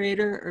a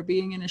curator or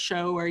being in a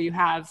show where you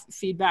have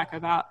feedback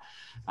about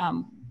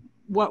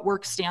what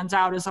work stands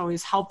out is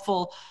always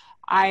helpful.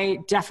 I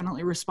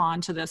definitely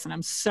respond to this, and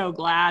I'm so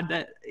glad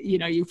that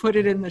you put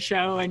it in the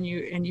show and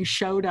you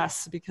showed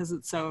us, because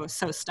it's so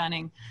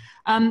stunning.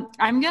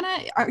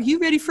 Are you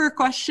ready for a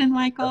question,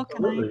 Michael?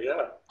 Absolutely,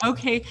 yeah.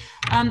 Okay.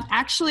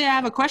 Actually, I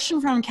have a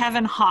question from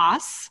Kevin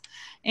Haas,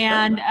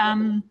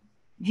 and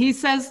he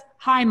says,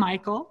 "Hi,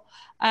 Michael.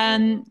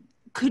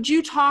 Could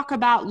you talk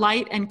about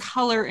light and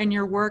color in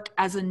your work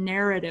as a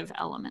narrative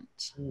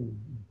element?"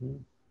 Mm-hmm.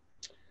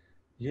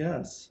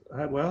 Yes.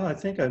 Well, I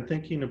think I'm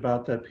thinking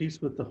about that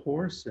piece with the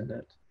horse in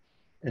it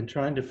and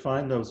trying to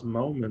find those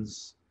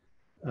moments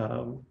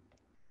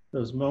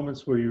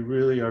where you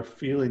really are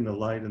feeling the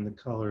light and the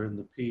color in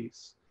the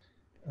piece.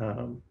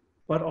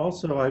 But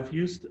also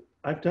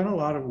I've done a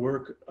lot of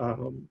work,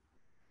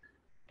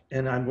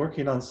 and I'm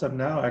working on some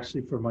now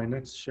actually for my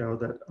next show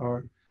that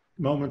are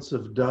moments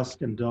of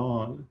dusk and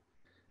dawn.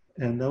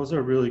 And those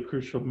are really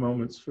crucial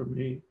moments for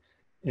me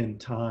in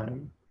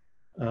time.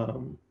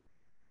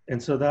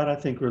 And so that I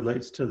think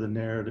relates to the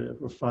narrative,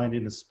 or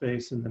finding a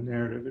space in the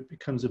narrative. It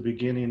becomes a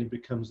beginning, it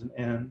becomes an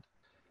end.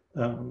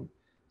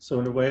 So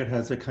in a way it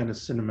has a kind of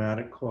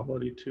cinematic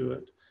quality to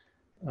it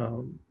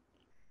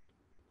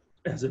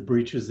as it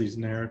breaches these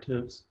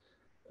narratives.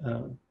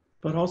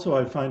 But also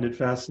I find it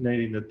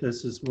fascinating that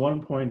this is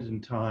one point in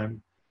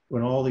time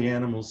when all the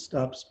animals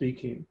stop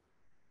speaking.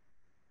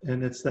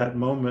 And it's that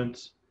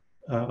moment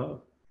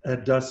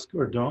at dusk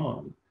or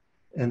dawn.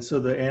 And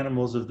so the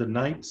animals of the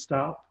night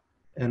stop.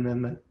 And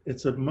then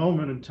it's a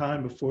moment in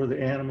time before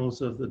the animals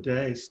of the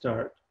day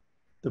start,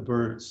 the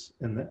birds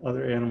and the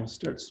other animals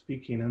start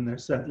speaking. And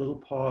there's that little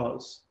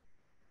pause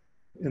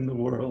in the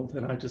world.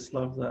 And I just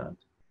love that.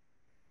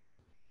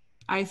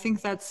 I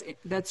think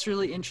that's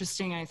really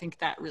interesting. I think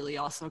that really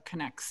also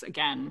connects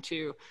again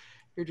to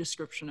your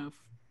description of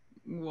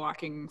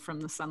walking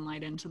from the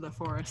sunlight into the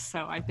forest.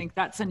 So I think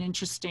that's an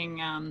interesting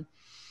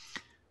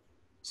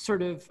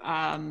sort of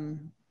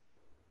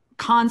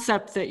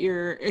concept that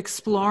you're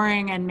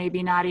exploring, and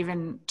maybe not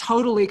even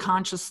totally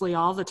consciously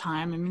all the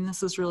time. I mean,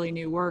 this is really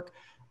new work,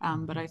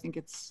 but I think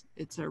it's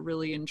a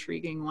really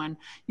intriguing one.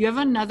 You have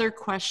another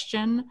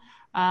question.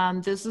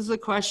 This is a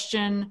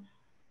question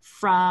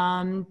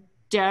from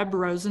Deb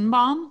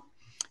Rosenbaum.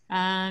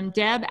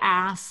 Deb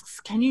asks,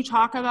 can you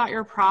talk about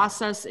your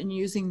process in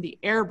using the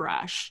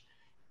airbrush?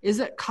 Is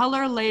it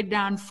color laid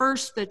down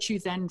first that you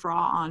then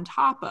draw on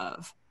top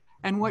of?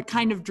 And what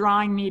kind of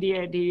drawing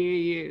media do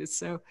you use?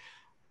 So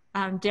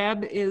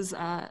Deb is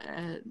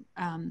a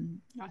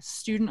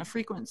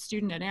frequent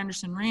student at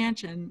Anderson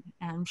Ranch, and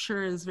I'm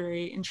sure is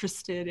very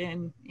interested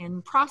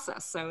in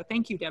process. So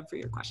thank you, Deb, for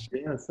your question.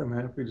 Yes, I'm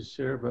happy to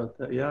share about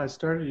that. Yeah, I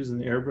started using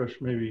the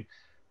airbrush maybe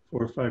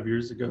 4 or 5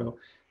 years ago.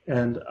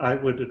 And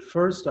at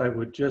first I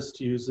would just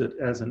use it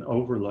as an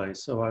overlay.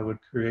 So I would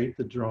create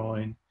the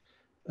drawing,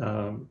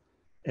 and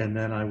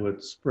then I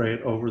would spray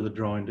it over the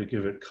drawing to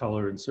give it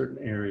color in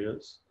certain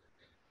areas.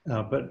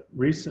 But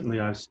recently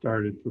I've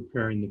started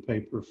preparing the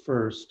paper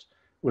first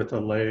with a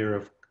layer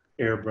of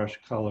airbrush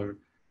color,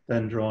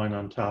 then drawing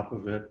on top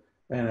of it,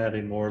 and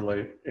adding more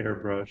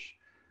airbrush,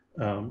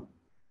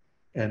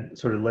 and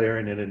sort of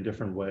layering it in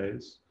different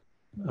ways.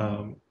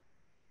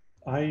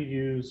 I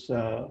use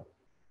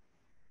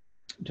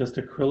just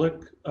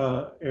acrylic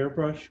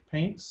airbrush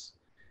paints,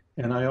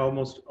 and I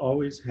almost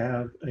always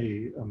have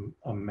a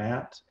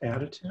matte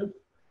additive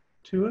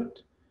to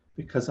it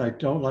because I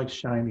don't like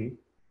shiny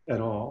at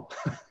all.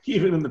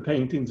 Even in the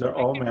paintings are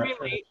all matte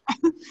finish.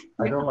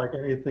 I don't like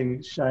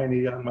anything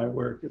shiny on my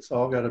work. It's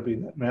all got to be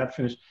that matte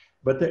finish.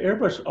 But the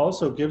airbrush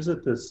also gives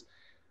it this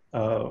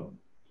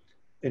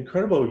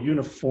incredible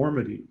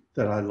uniformity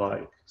that I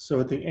like. So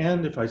at the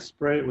end, if I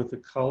spray it with the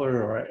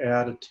color or I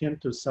add a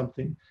tint of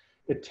something,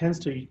 it tends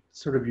to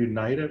sort of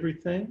unite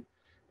everything.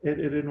 It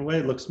in a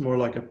way looks more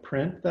like a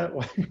print that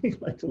way,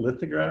 like a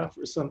lithograph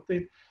or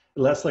something,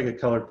 less like a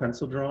colored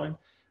pencil drawing.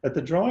 But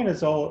the drawing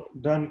is all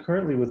done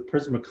currently with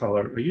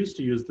Prismacolor. I used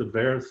to use the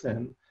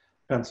Verithin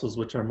pencils,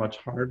 which are much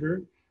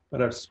harder,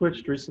 but I've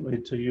switched recently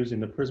to using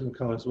the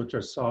Prismacolors, which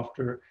are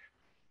softer,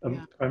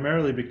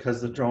 primarily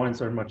because the drawings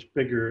are much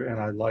bigger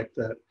and I like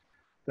that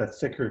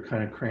thicker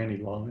kind of cranny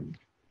line.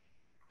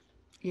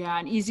 Yeah,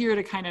 and easier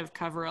to kind of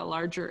cover a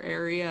larger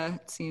area,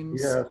 it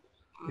seems. Yeah,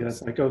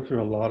 Yes, I go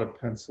through a lot of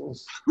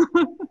pencils.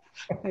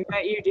 I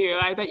bet you do.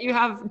 I bet you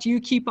have, do you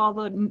keep all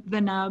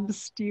the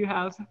nubs? Do you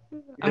have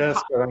a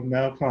Yes, but I'm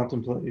now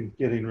contemplating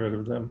getting rid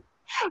of them.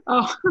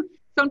 Oh,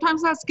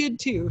 sometimes that's good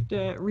too,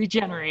 to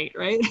regenerate,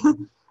 right?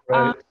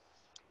 Right.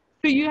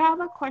 So you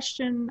have a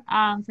question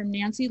from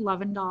Nancy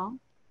Lovendahl.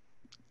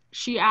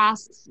 She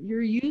asks,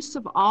 your use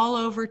of all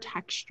over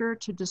texture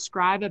to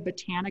describe a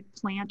botanic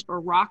plant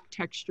or rock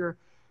texture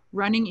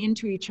running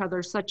into each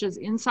other, such as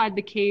inside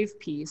the cave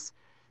piece,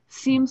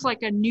 seems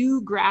like a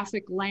new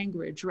graphic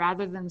language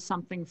rather than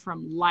something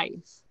from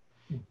life.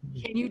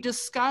 Can you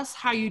discuss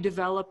how you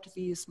developed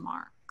these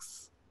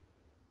marks?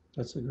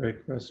 That's a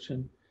great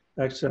question.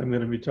 Actually, I'm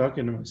going to be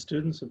talking to my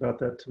students about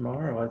that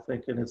tomorrow, I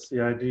think, and it's the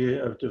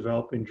idea of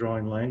developing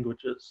drawing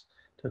languages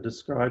to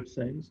describe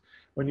things.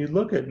 When you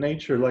look at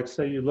nature, like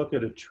say you look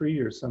at a tree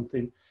or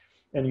something,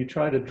 and you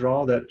try to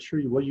draw that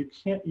tree, well, you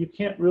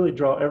can't really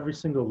draw every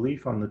single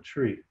leaf on the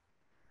tree.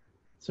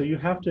 So you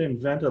have to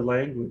invent a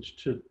language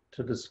to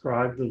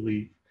describe the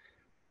leaf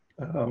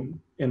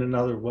in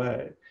another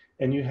way.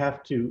 And you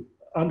have to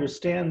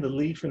understand the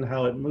leaf and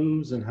how it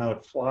moves and how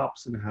it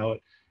flops and how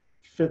it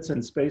fits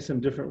in space in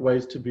different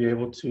ways to be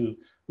able to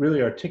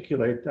really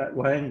articulate that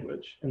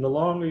language. And the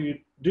longer you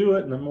do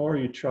it and the more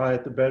you try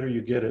it, the better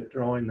you get at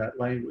drawing that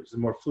language, the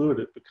more fluid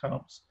it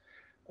becomes.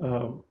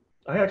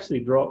 I actually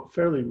draw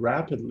fairly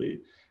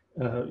rapidly.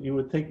 You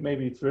would think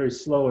maybe it's very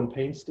slow and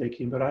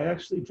painstaking, but I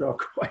actually draw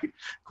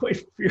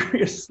quite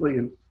furiously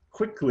and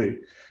quickly.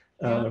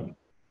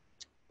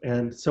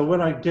 And so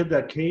when I did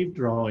that cave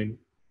drawing,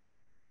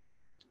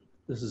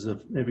 this is a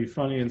maybe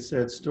funny and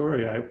sad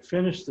story. I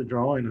finished the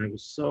drawing. I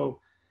was so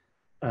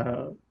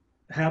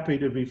happy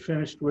to be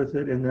finished with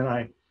it. And then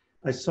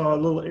I saw a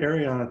little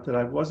area on it that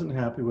I wasn't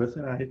happy with,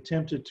 and I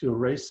attempted to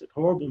erase it.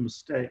 Horrible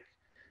mistake.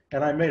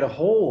 And I made a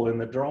hole in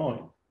the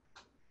drawing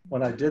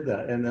when I did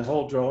that, and the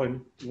whole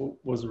drawing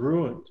was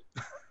ruined.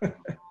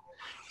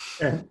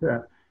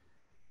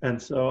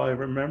 And so I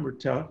remember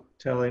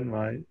telling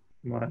my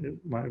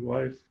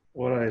wife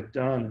what I had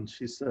done, and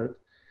she said,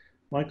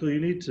 Michael,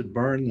 you need to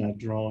burn that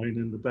drawing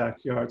in the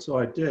backyard. So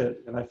I did,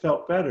 and I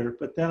felt better,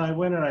 but then I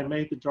went and I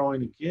made the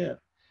drawing again.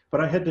 But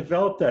I had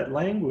developed that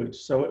language,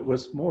 so it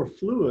was more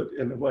fluid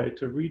in a way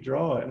to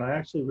redraw it. And I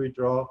actually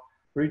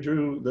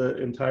redrew the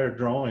entire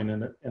drawing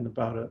in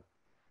about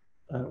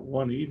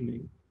one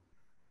evening.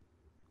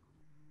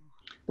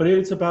 But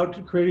it's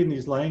about creating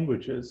these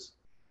languages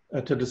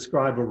to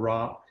describe a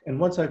rock. And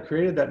once I've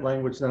created that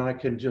language, then I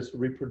can just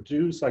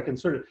reproduce. I can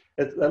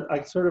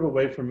it's sort of a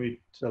way for me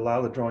to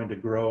allow the drawing to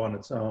grow on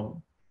its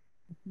own.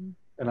 Mm-hmm.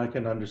 And I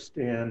can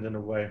understand in a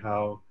way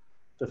how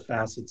the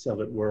facets of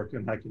it work,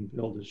 and I can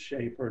build a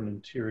shape or an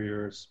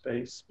interior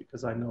space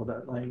because I know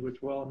that language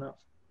well enough.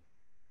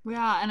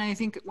 Yeah, and I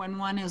think when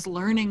one is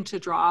learning to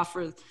draw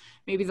for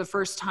maybe the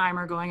first time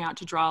or going out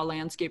to draw a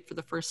landscape for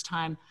the first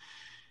time,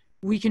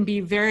 we can be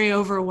very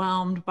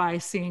overwhelmed by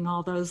seeing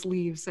all those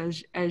leaves,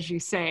 as you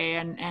say,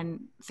 and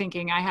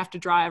thinking I have to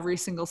draw every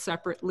single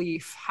separate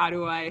leaf. How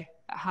do I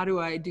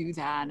do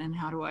that, and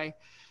how do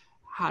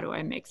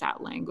I make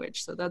that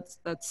language? So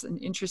that's an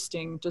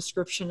interesting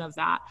description of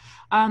that.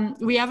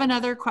 We have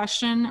another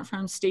question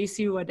from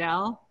Stacy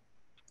Waddell.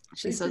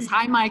 She says,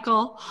 "Hi,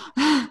 Michael.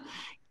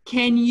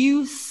 Can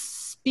you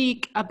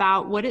speak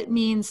about what it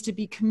means to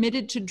be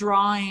committed to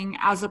drawing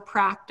as a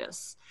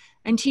practice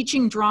and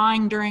teaching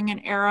drawing during an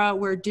era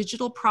where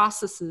digital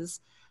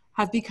processes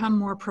have become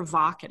more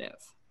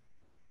provocative?"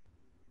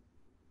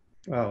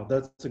 Wow,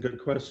 that's a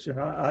good question.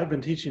 I've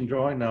been teaching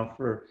drawing now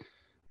for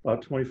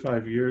about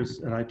 25 years,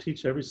 and I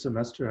teach every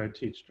semester. I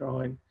teach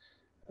drawing,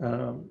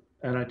 and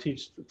I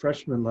teach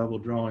freshman level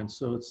drawing,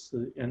 so it's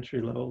the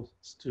entry level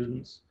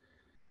students.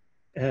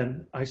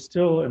 And I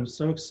still am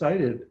so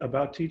excited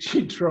about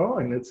teaching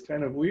drawing. It's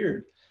kind of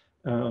weird.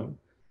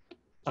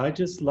 I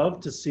just love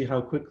to see how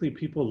quickly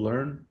people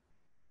learn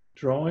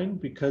drawing,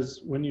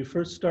 because when you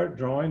first start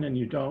drawing and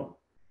you don't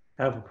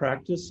have a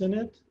practice in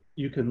it,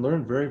 you can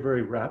learn very,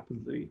 very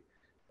rapidly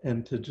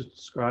and to just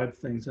describe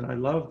things. And I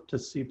love to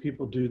see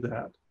people do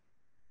that.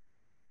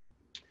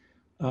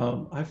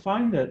 I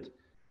find that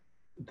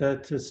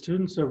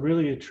students are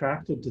really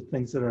attracted to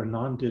things that are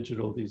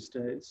non-digital these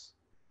days.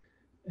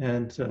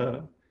 And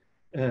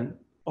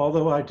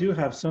although I do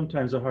have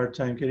sometimes a hard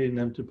time getting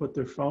them to put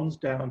their phones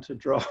down to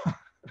draw,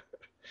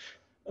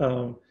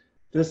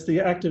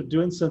 the act of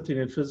doing something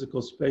in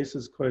physical space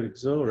is quite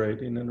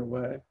exhilarating in a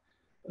way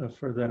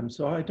for them.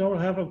 So I don't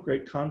have a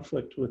great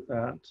conflict with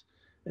that,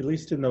 at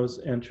least in those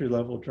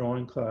entry-level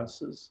drawing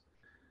classes.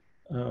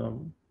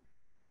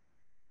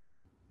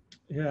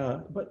 Yeah,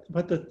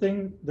 but the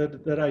thing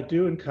that I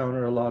do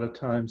encounter a lot of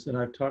times, and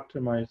I've talked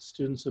to my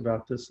students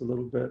about this a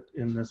little bit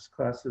in this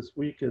class this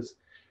week, is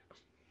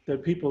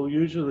that people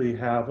usually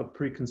have a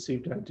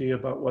preconceived idea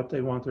about what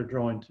they want their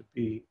drawing to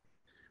be.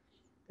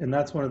 And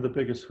that's one of the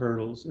biggest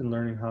hurdles in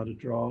learning how to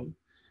draw,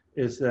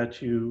 is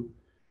that you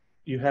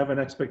have an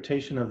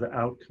expectation of the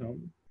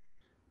outcome.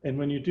 And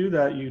when you do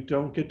that, you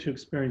don't get to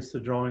experience the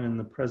drawing in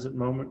the present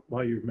moment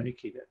while you're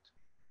making it.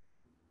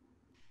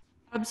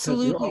 Because you're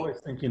Absolutely. always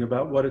thinking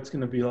about what it's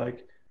going to be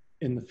like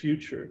in the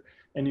future.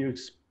 And you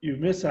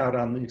miss out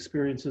on the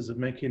experiences of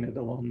making it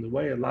along the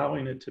way,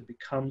 allowing it to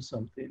become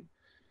something,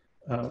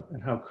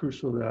 and how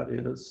crucial that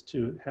is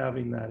to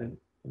having that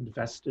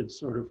invested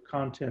sort of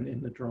content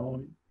in the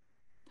drawing.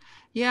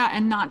 Yeah,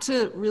 and not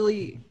to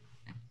really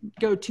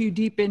go too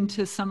deep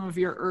into some of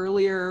your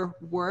earlier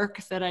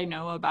work that I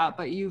know about,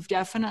 but you've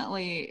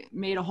definitely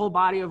made a whole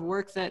body of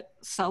work that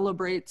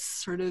celebrates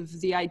sort of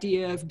the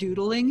idea of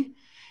doodling.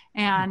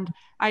 And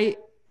I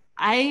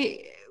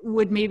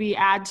would maybe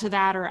add to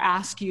that or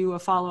ask you a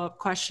follow-up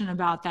question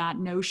about that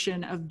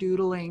notion of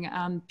doodling.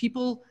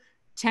 People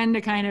tend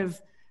to kind of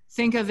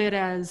think of it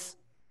as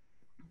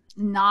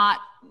not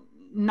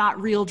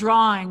real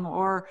drawing,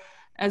 or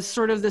as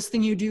sort of this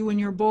thing you do when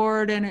you're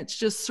bored and it's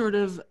just sort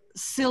of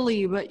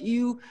silly. But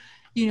you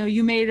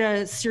made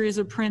a series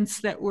of prints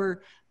that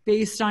were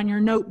based on your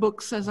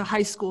notebooks as a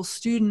high school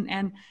student,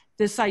 and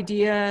this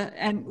idea,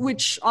 and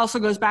which also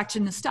goes back to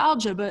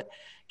nostalgia. But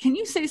can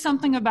you say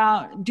something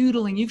about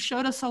doodling? You've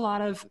showed us a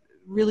lot of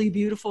really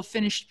beautiful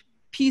finished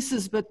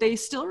pieces, but they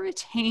still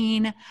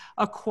retain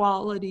a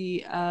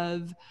quality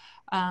of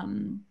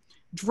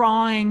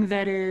drawing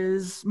that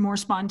is more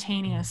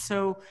spontaneous.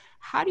 So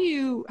how do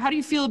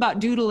you feel about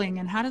doodling,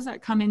 and how does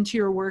that come into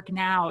your work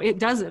now?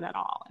 Does it at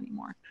all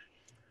anymore?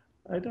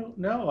 I don't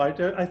know.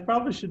 I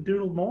probably should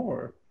doodle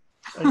more.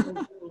 I don't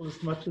doodle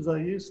as much as I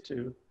used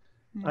to.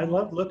 I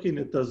love looking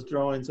at those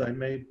drawings I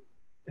made,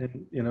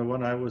 and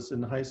when I was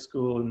in high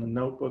school, in the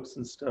notebooks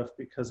and stuff,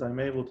 because I'm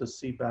able to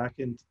see back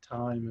into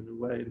time in a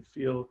way and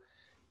feel,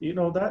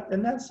 that,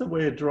 and that's the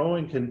way a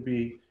drawing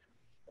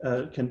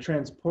can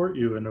transport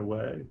you in a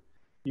way.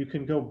 You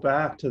can go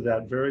back to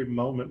that very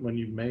moment when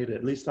you made it.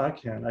 At least I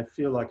can. I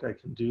feel like I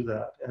can do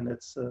that, and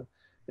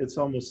it's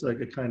almost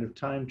like a kind of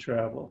time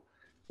travel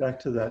back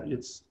to that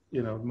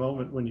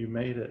moment when you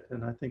made it,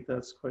 and I think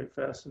that's quite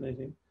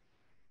fascinating.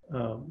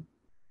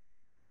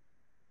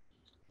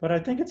 But I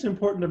think it's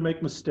important to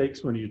make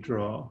mistakes when you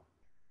draw,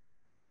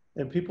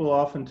 and people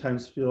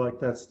oftentimes feel like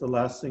that's the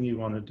last thing you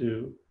want to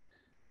do.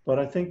 But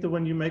I think that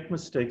when you make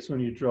mistakes when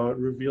you draw, it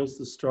reveals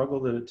the struggle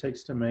that it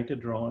takes to make a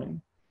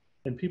drawing.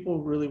 And people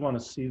really want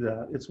to see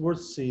that. It's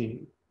worth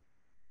seeing.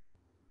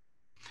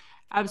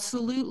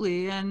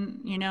 Absolutely.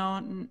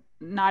 And,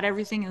 not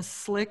everything is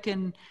slick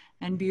and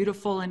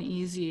beautiful and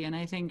easy. And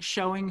I think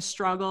showing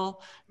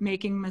struggle,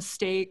 making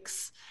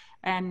mistakes,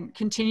 and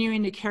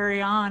continuing to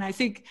carry on, I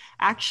think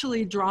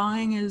actually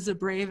drawing is a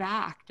brave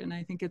act. And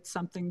I think it's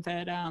something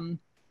that,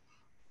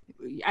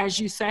 as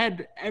you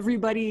said,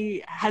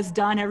 everybody has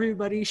done,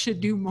 everybody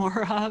should do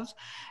more of,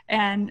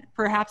 and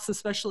perhaps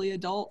especially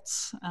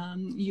adults.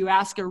 You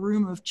ask a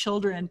room of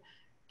children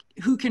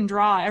who can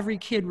draw, every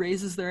kid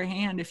raises their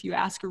hand. If you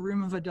ask a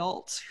room of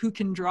adults who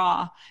can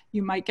draw,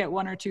 you might get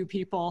one or two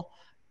people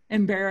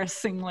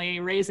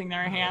embarrassingly raising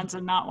their hands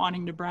and not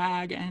wanting to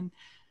brag. And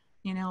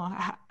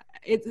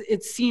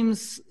it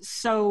seems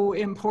so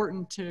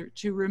important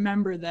to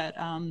remember that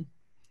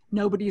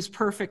nobody's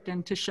perfect,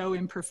 and to show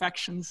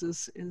imperfections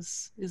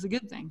is a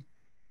good thing.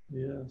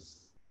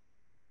 Yes.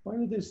 Why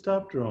did they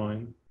stop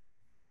drawing?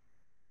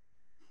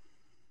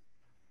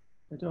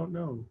 I don't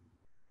know.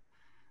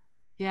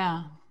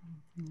 Yeah.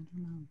 I don't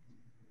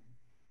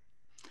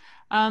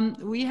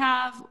know. We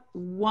have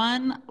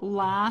one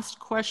last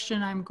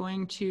question I'm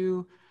going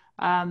to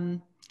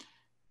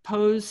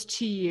pose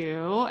to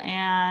you,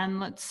 and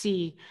let's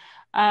see.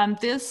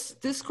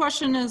 This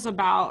question is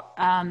about,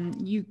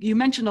 you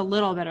mentioned a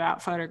little bit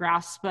about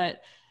photographs,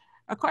 but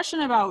a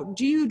question about,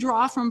 do you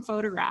draw from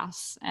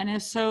photographs? And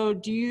if so,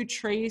 do you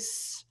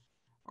trace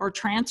or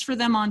transfer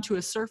them onto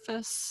a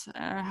surface?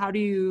 How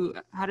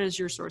does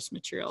your source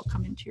material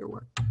come into your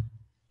work?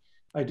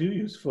 I do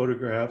use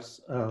photographs.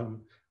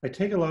 I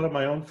take a lot of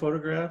my own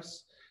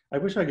photographs. I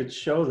wish I could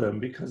show them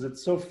because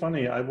it's so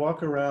funny. I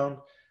walk around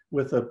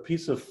with a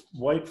piece of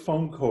white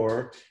foam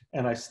core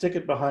and I stick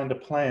it behind a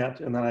plant,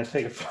 and then I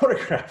take a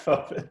photograph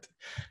of it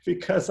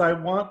because I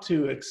want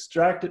to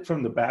extract it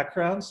from the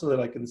background so that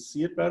I can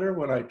see it better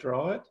when I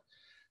draw it.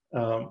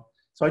 So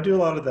I do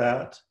a lot of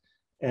that.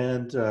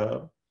 And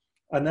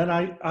then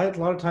I a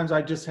lot of times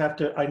I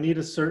need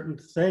a certain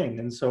thing.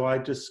 And so I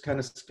just kind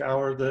of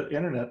scour the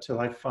internet till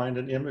I find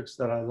an image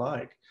that I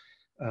like,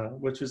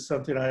 which is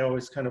something I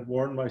always kind of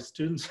warn my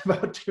students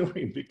about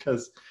doing,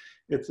 because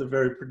it's a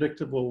very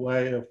predictable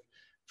way of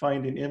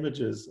finding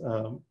images.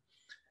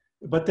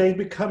 But they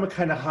become a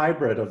kind of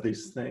hybrid of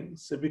these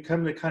things. They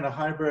become the kind of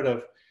hybrid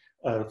of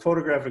a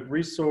photographic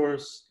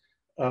resource,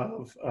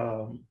 of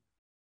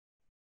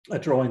a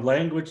drawing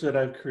language that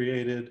I've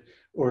created,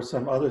 or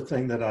some other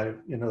thing that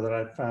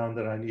I've found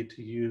that I need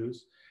to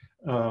use.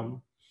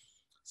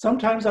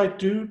 Sometimes I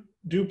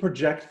do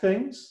project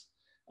things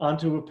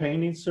onto a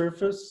painting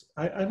surface.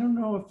 I don't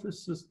know if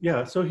this is,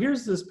 yeah. So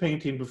here's this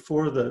painting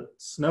before the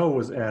snow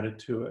was added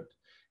to it,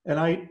 and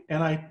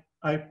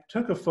I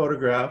took a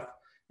photograph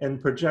and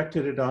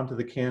projected it onto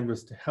the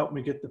canvas to help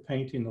me get the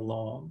painting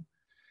along.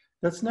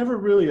 That's never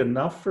really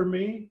enough for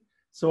me,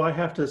 so I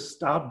have to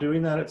stop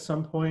doing that at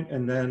some point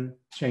and then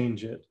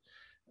change it.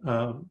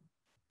 And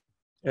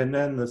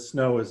then the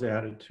snow is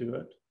added to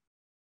it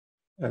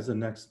as a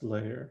next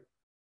layer.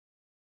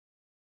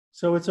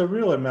 So it's a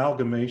real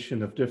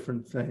amalgamation of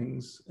different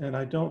things. And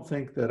I don't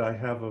think that I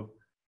have a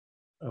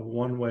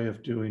one way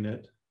of doing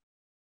it.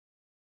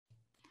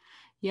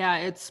 Yeah,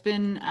 it's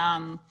been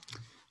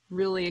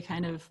really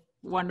kind of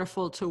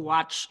wonderful to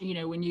watch. You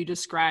know, when you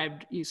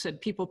described, you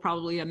said people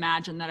probably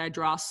imagine that I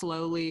draw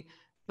slowly,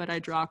 but I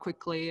draw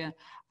quickly.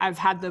 I've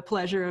had the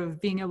pleasure of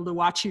being able to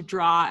watch you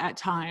draw at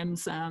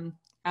times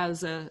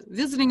as a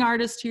visiting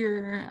artist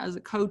here, as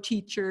a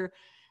co-teacher,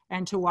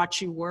 and to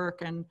watch you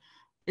work. And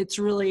it's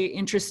really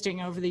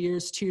interesting over the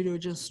years too, to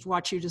just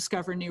watch you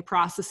discover new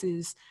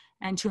processes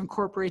and to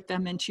incorporate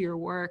them into your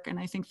work. And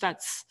I think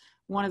that's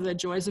one of the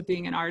joys of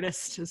being an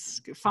artist,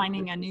 is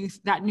finding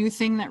that new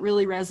thing that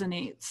really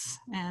resonates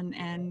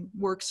and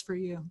works for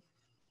you.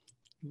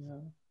 Yeah.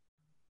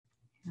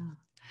 Yeah.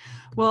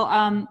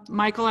 Well,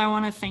 Michael, I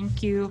want to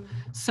thank you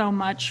so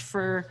much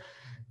for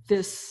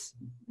this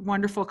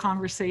wonderful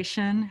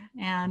conversation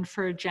and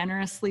for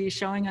generously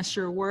showing us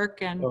your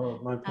work and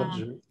My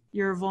pleasure.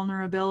 Your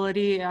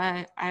vulnerability.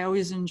 I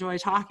always enjoy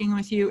talking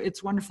with you.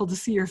 It's wonderful to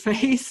see your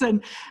face,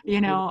 and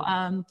you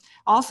know,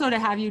 also to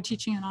have you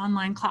teaching an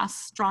online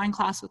class, drawing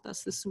class with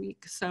us this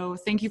week. So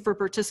thank you for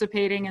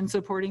participating and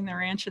supporting the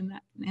ranch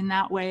in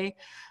that way.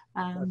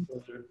 My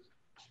pleasure.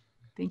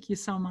 Thank you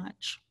so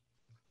much.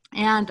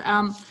 And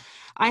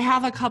I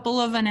have a couple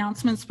of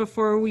announcements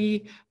before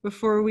we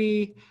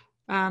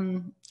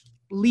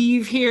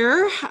leave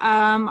here.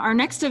 Our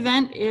next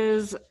event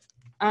is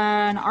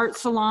an art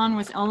salon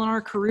with Eleanor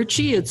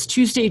Carucci. It's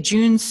Tuesday,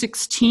 June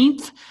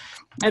 16th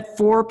at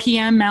 4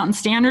 p.m. Mountain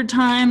Standard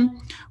Time.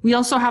 We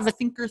also have a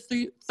Thinker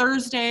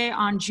Thursday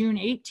on June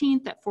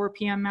 18th at 4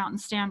 p.m. Mountain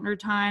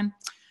Standard Time.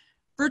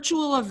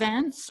 Virtual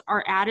events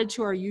are added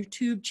to our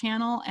YouTube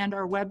channel and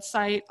our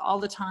website all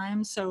the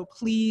time. So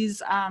please,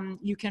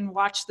 you can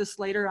watch this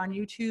later on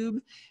YouTube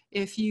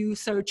if you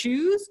so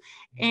choose.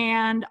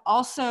 And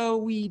also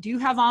we do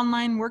have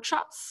online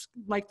workshops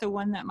like the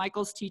one that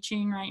Michael's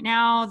teaching right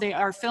now. They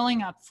are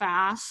filling up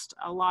fast.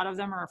 A lot of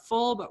them are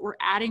full, but we're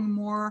adding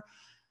more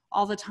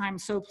all the time.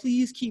 So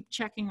please keep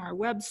checking our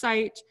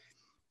website.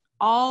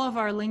 All of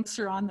our links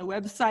are on the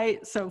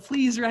website, so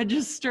please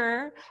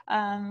register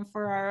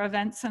for our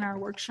events and our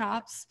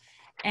workshops.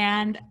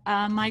 And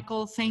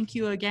Michael, thank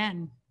you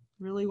again.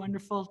 Really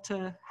wonderful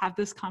to have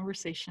this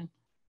conversation.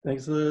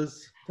 Thanks,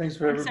 Liz. Thanks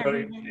for Thanks,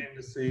 everybody everybody. who came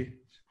to see.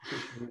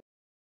 Appreciate it.